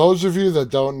 For those of you that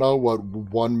don't know what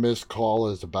One Missed Call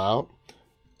is about,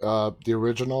 the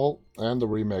original and the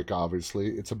remake, obviously,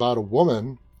 it's about a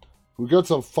woman who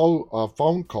gets a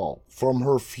phone call from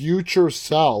her future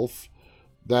self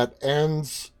that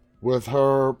ends with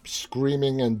her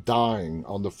screaming and dying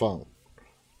on the phone.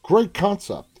 Great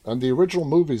concept, and the original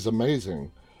movie is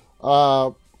amazing.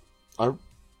 I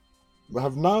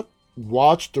have not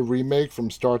watched the remake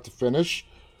from start to finish.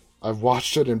 I've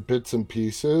watched it in bits and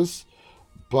pieces,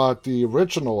 but the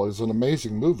original is an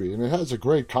amazing movie, and it has a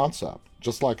great concept,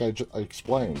 just like I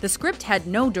explained. The script had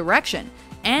no direction,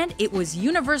 and it was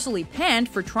universally panned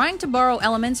for trying to borrow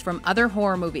elements from other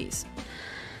horror movies.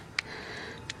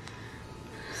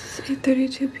 It's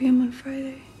 8:32 p.m. on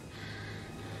Friday.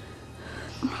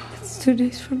 It's 2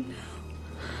 days from now.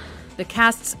 The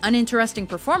cast's uninteresting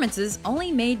performances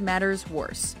only made matters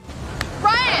worse.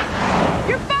 Brian!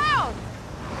 Your phone!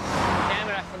 Damn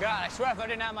it, I forgot. I swear if I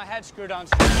didn't have my head screwed on.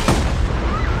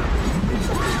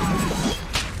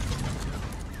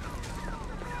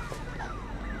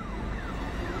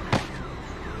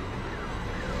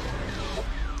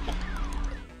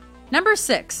 Number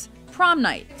 6. Prom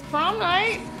Night. Prom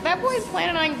night? That boy's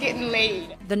planning on getting laid.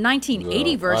 The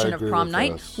 1980 version of agree Prom with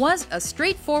Night this. was a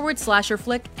straightforward slasher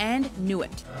flick and knew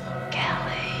it.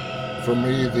 For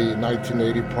me, the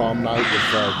 1980 Prom Night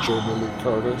with Jamie Lee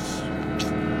Curtis.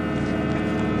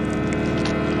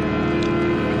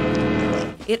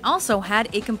 It also had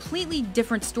a completely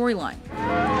different storyline.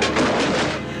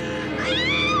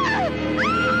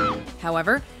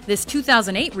 However, this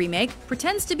 2008 remake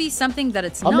pretends to be something that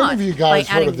it's How many not of you by guys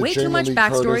heard adding of the way too Jamie much Lee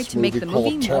backstory Curtis to make the movie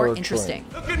movie called Terror more Train? interesting.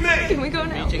 Can we go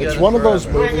now? It's one of those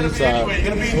movies that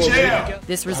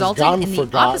This has resulted gotten in the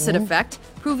forgotten, opposite effect,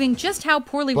 proving just how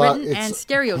poorly but written and it's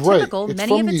stereotypical great. It's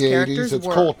many from of its the characters 80s. It's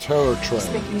were. called Terror It's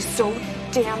Train. making me so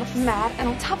damn mad, and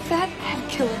on top of that, I have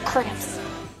killer cramps.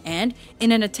 And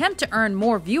in an attempt to earn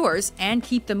more viewers and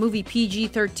keep the movie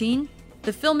PG-13,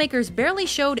 the filmmakers barely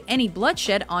showed any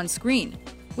bloodshed on screen,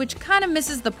 which kind of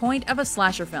misses the point of a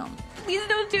slasher film. Please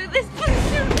don't do this.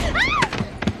 Please don't.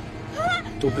 Ah!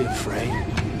 Don't be afraid.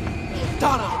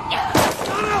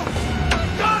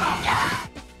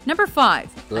 Number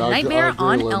 5. Yeah, A I Nightmare agree,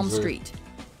 on Lindsay. Elm Street.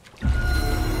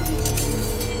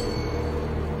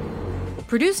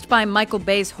 Produced by Michael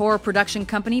Bay's horror production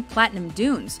company Platinum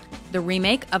Dunes, the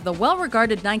remake of the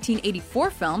well-regarded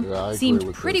 1984 film Yeah, I agree seemed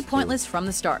with pretty this, too. pointless from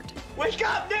the start. Wake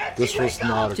up, Nick! This was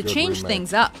not a To good change remake.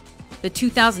 things up, the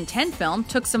 2010 film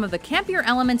took some of the campier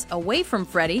elements away from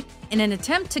Freddy in an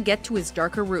attempt to get to his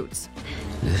darker roots.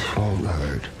 This won't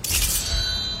hurt.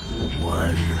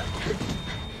 One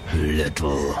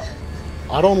little.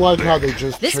 I don't like how they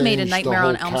just This made A changed Nightmare the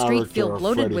on whole Elm Street character feel of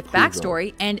bloated Freddy with Krueger,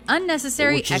 backstory and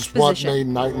unnecessary which is exposition. what made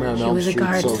Nightmare on He Elm was a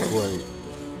Street so gardener. great.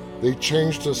 They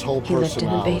changed his whole He lived in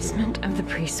the personality. basement of the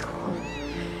preschool,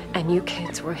 and you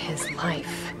kids were his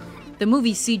life. The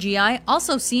movie's CGI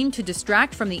also seemed to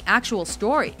distract from the actual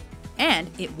story, and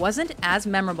it wasn't as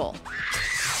memorable.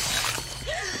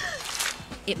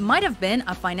 It might have been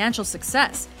a financial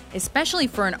success, especially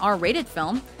for an R-rated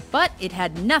film, but it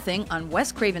had nothing on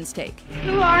Wes Craven's take.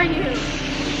 Who are you?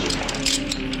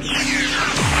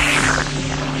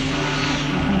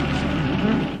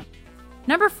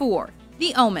 Number 4.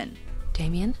 The Omen.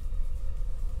 Damien?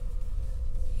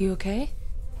 You okay?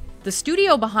 The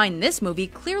studio behind this movie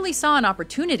clearly saw an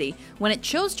opportunity when it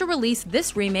chose to release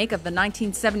this remake of the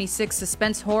 1976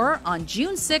 suspense horror on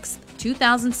June 6,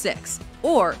 2006,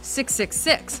 or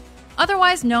 666,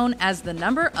 otherwise known as the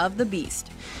number of the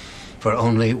beast. For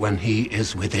only when he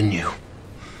is within you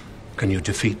can you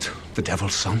defeat the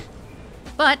devil's son.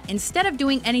 But instead of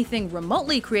doing anything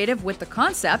remotely creative with the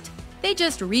concept, they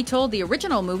just retold the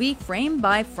original movie frame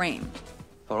by frame.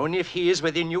 For only if he is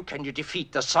within you can you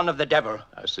defeat the son of the devil.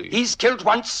 I see. He's killed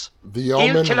once. The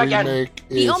Omen kill again. remake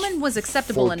is The Omen was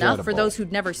acceptable enough for those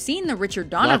who'd never seen the Richard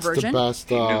Donner version. That's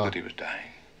the best. He knew that he was dying.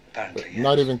 Apparently,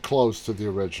 not even close to the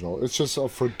original. It's just a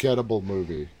forgettable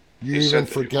movie. You even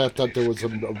forget that there was a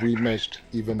remake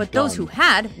even But done. those who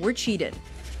had were cheated.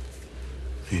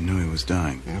 He knew he was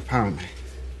dying. Yeah, apparently.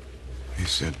 He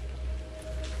said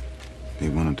he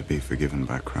wanted to be forgiven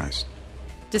by Christ.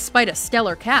 Despite a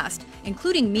stellar cast,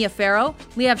 including Mia Farrow,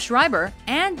 Liev Schreiber,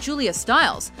 and Julia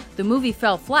Stiles, the movie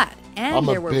fell flat, and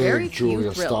there were very few I'm a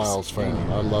big Julia thrills. Stiles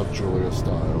fan. I love Julia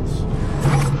Stiles.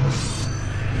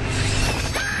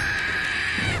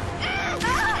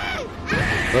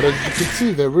 But as you can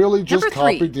see, they really just Number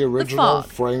 3, copied the The original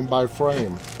Fog. frame by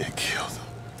frame. It killed him.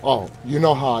 Oh, you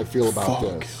know how I feel about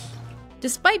this.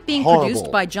 Despite being Horrible.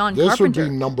 produced by John This would Carpenter, be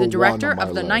number the director one on my of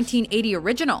the list. 1980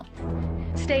 original.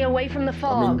 Stay away from the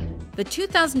fog. The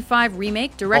 2005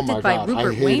 remake, directed my by God, I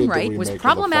Rupert hated the Wainwright, was remake of The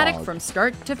problematic Fog. from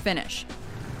start to finish.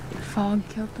 The fog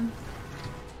killed them.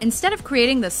 Instead of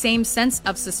creating the same sense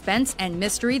of suspense and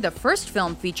mystery the first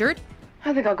film featured,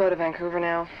 I think I'll go to Vancouver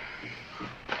now.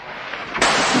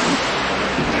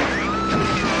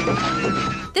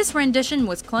 this rendition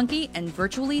was clunky and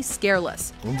virtually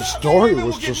scareless. And the story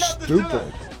was just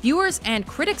stupid. Viewers and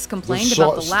critics The complained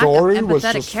about the lack of story was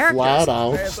empathetic just characters, flat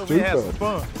out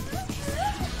stupid.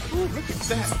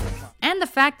 and the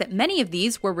fact that many of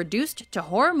these were reduced to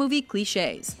horror movie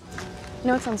cliches. I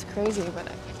know it sounds crazy,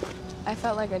 but I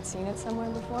felt like I'd seen it somewhere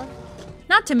before.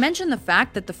 Not to mention the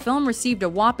fact that the film received a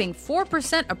whopping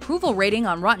 4% approval rating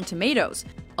on Rotten Tomatoes,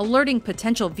 alerting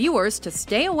potential viewers to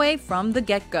stay away from the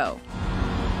get-go.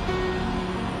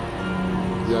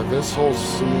 Yeah, this whole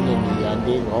scene in the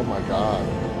ending, oh my god.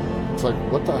 It's like,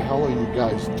 what the hell are you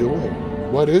guys doing?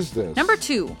 What is this? Number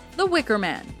 2, The Wicker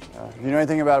Man. You know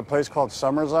anything about a place called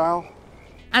Summer's Isle?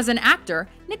 As an actor,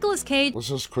 Nicolas Cage Let's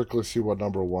just quickly see what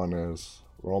number 1 is.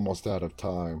 We're almost out of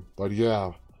time. But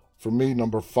yeah, for me,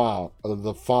 number 5,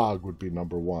 The Fog would be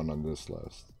number 1 on this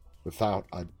list. Without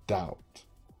a doubt.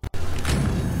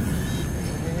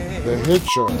 The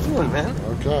Hitcher. What are you doing, man?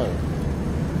 Okay.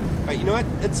 Alright, you know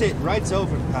what? That's it. Ride's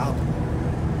over, pal.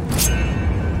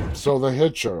 So The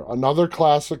Hitcher, another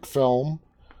classic film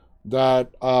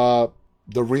that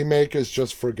the remake is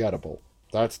just forgettable.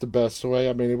 That's the best way.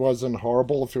 I mean, it wasn't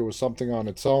horrible. If it was something on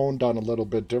its own, done a little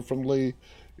bit differently,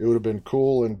 it would have been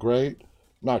cool and great.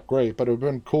 Not great, but it would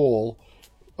have been cool.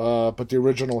 But the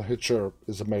original Hitcher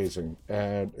is amazing.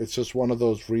 And it's just one of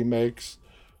those remakes,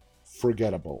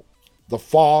 forgettable. The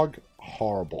Fog,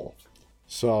 horrible.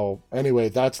 So anyway,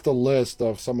 that's the list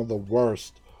of some of the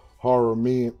worst horror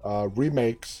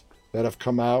remakes that have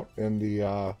come out in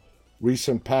the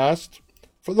recent past.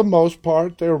 For the most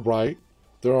part, they're right.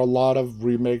 There are a lot of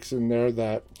remakes in there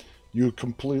that you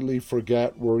completely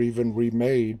forget were even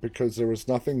remade because there was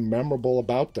nothing memorable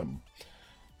about them.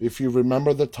 If you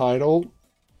remember the title,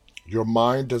 your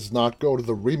mind does not go to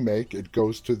the remake, it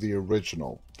goes to the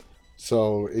original.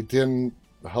 So it didn't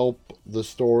help the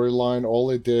storyline.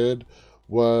 All it did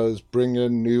was bring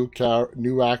in new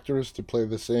actors to play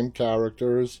the same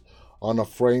characters on a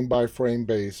frame-by-frame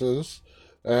basis.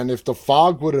 And if The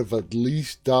Fog would have at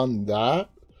least done that,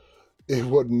 it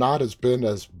would not have been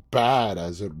as bad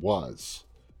as it was.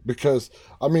 Because,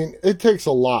 I mean, it takes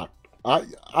a lot. I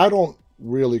don't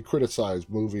really criticize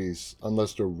movies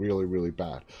unless they're really, really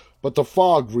bad. But The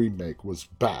Fog remake was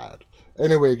bad.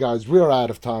 Anyway, guys, we are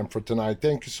out of time for tonight.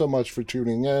 Thank you so much for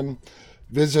tuning in.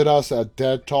 Visit us at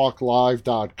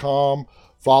deadtalklive.com.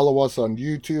 Follow us on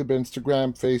YouTube,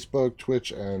 Instagram, Facebook,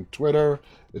 Twitch, and Twitter.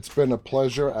 It's been a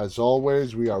pleasure, as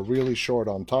always. We are really short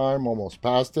on time, almost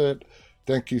past it.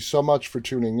 Thank you so much for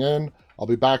tuning in. I'll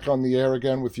be back on the air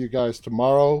again with you guys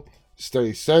tomorrow.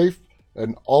 Stay safe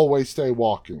and always stay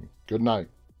walking. Good night.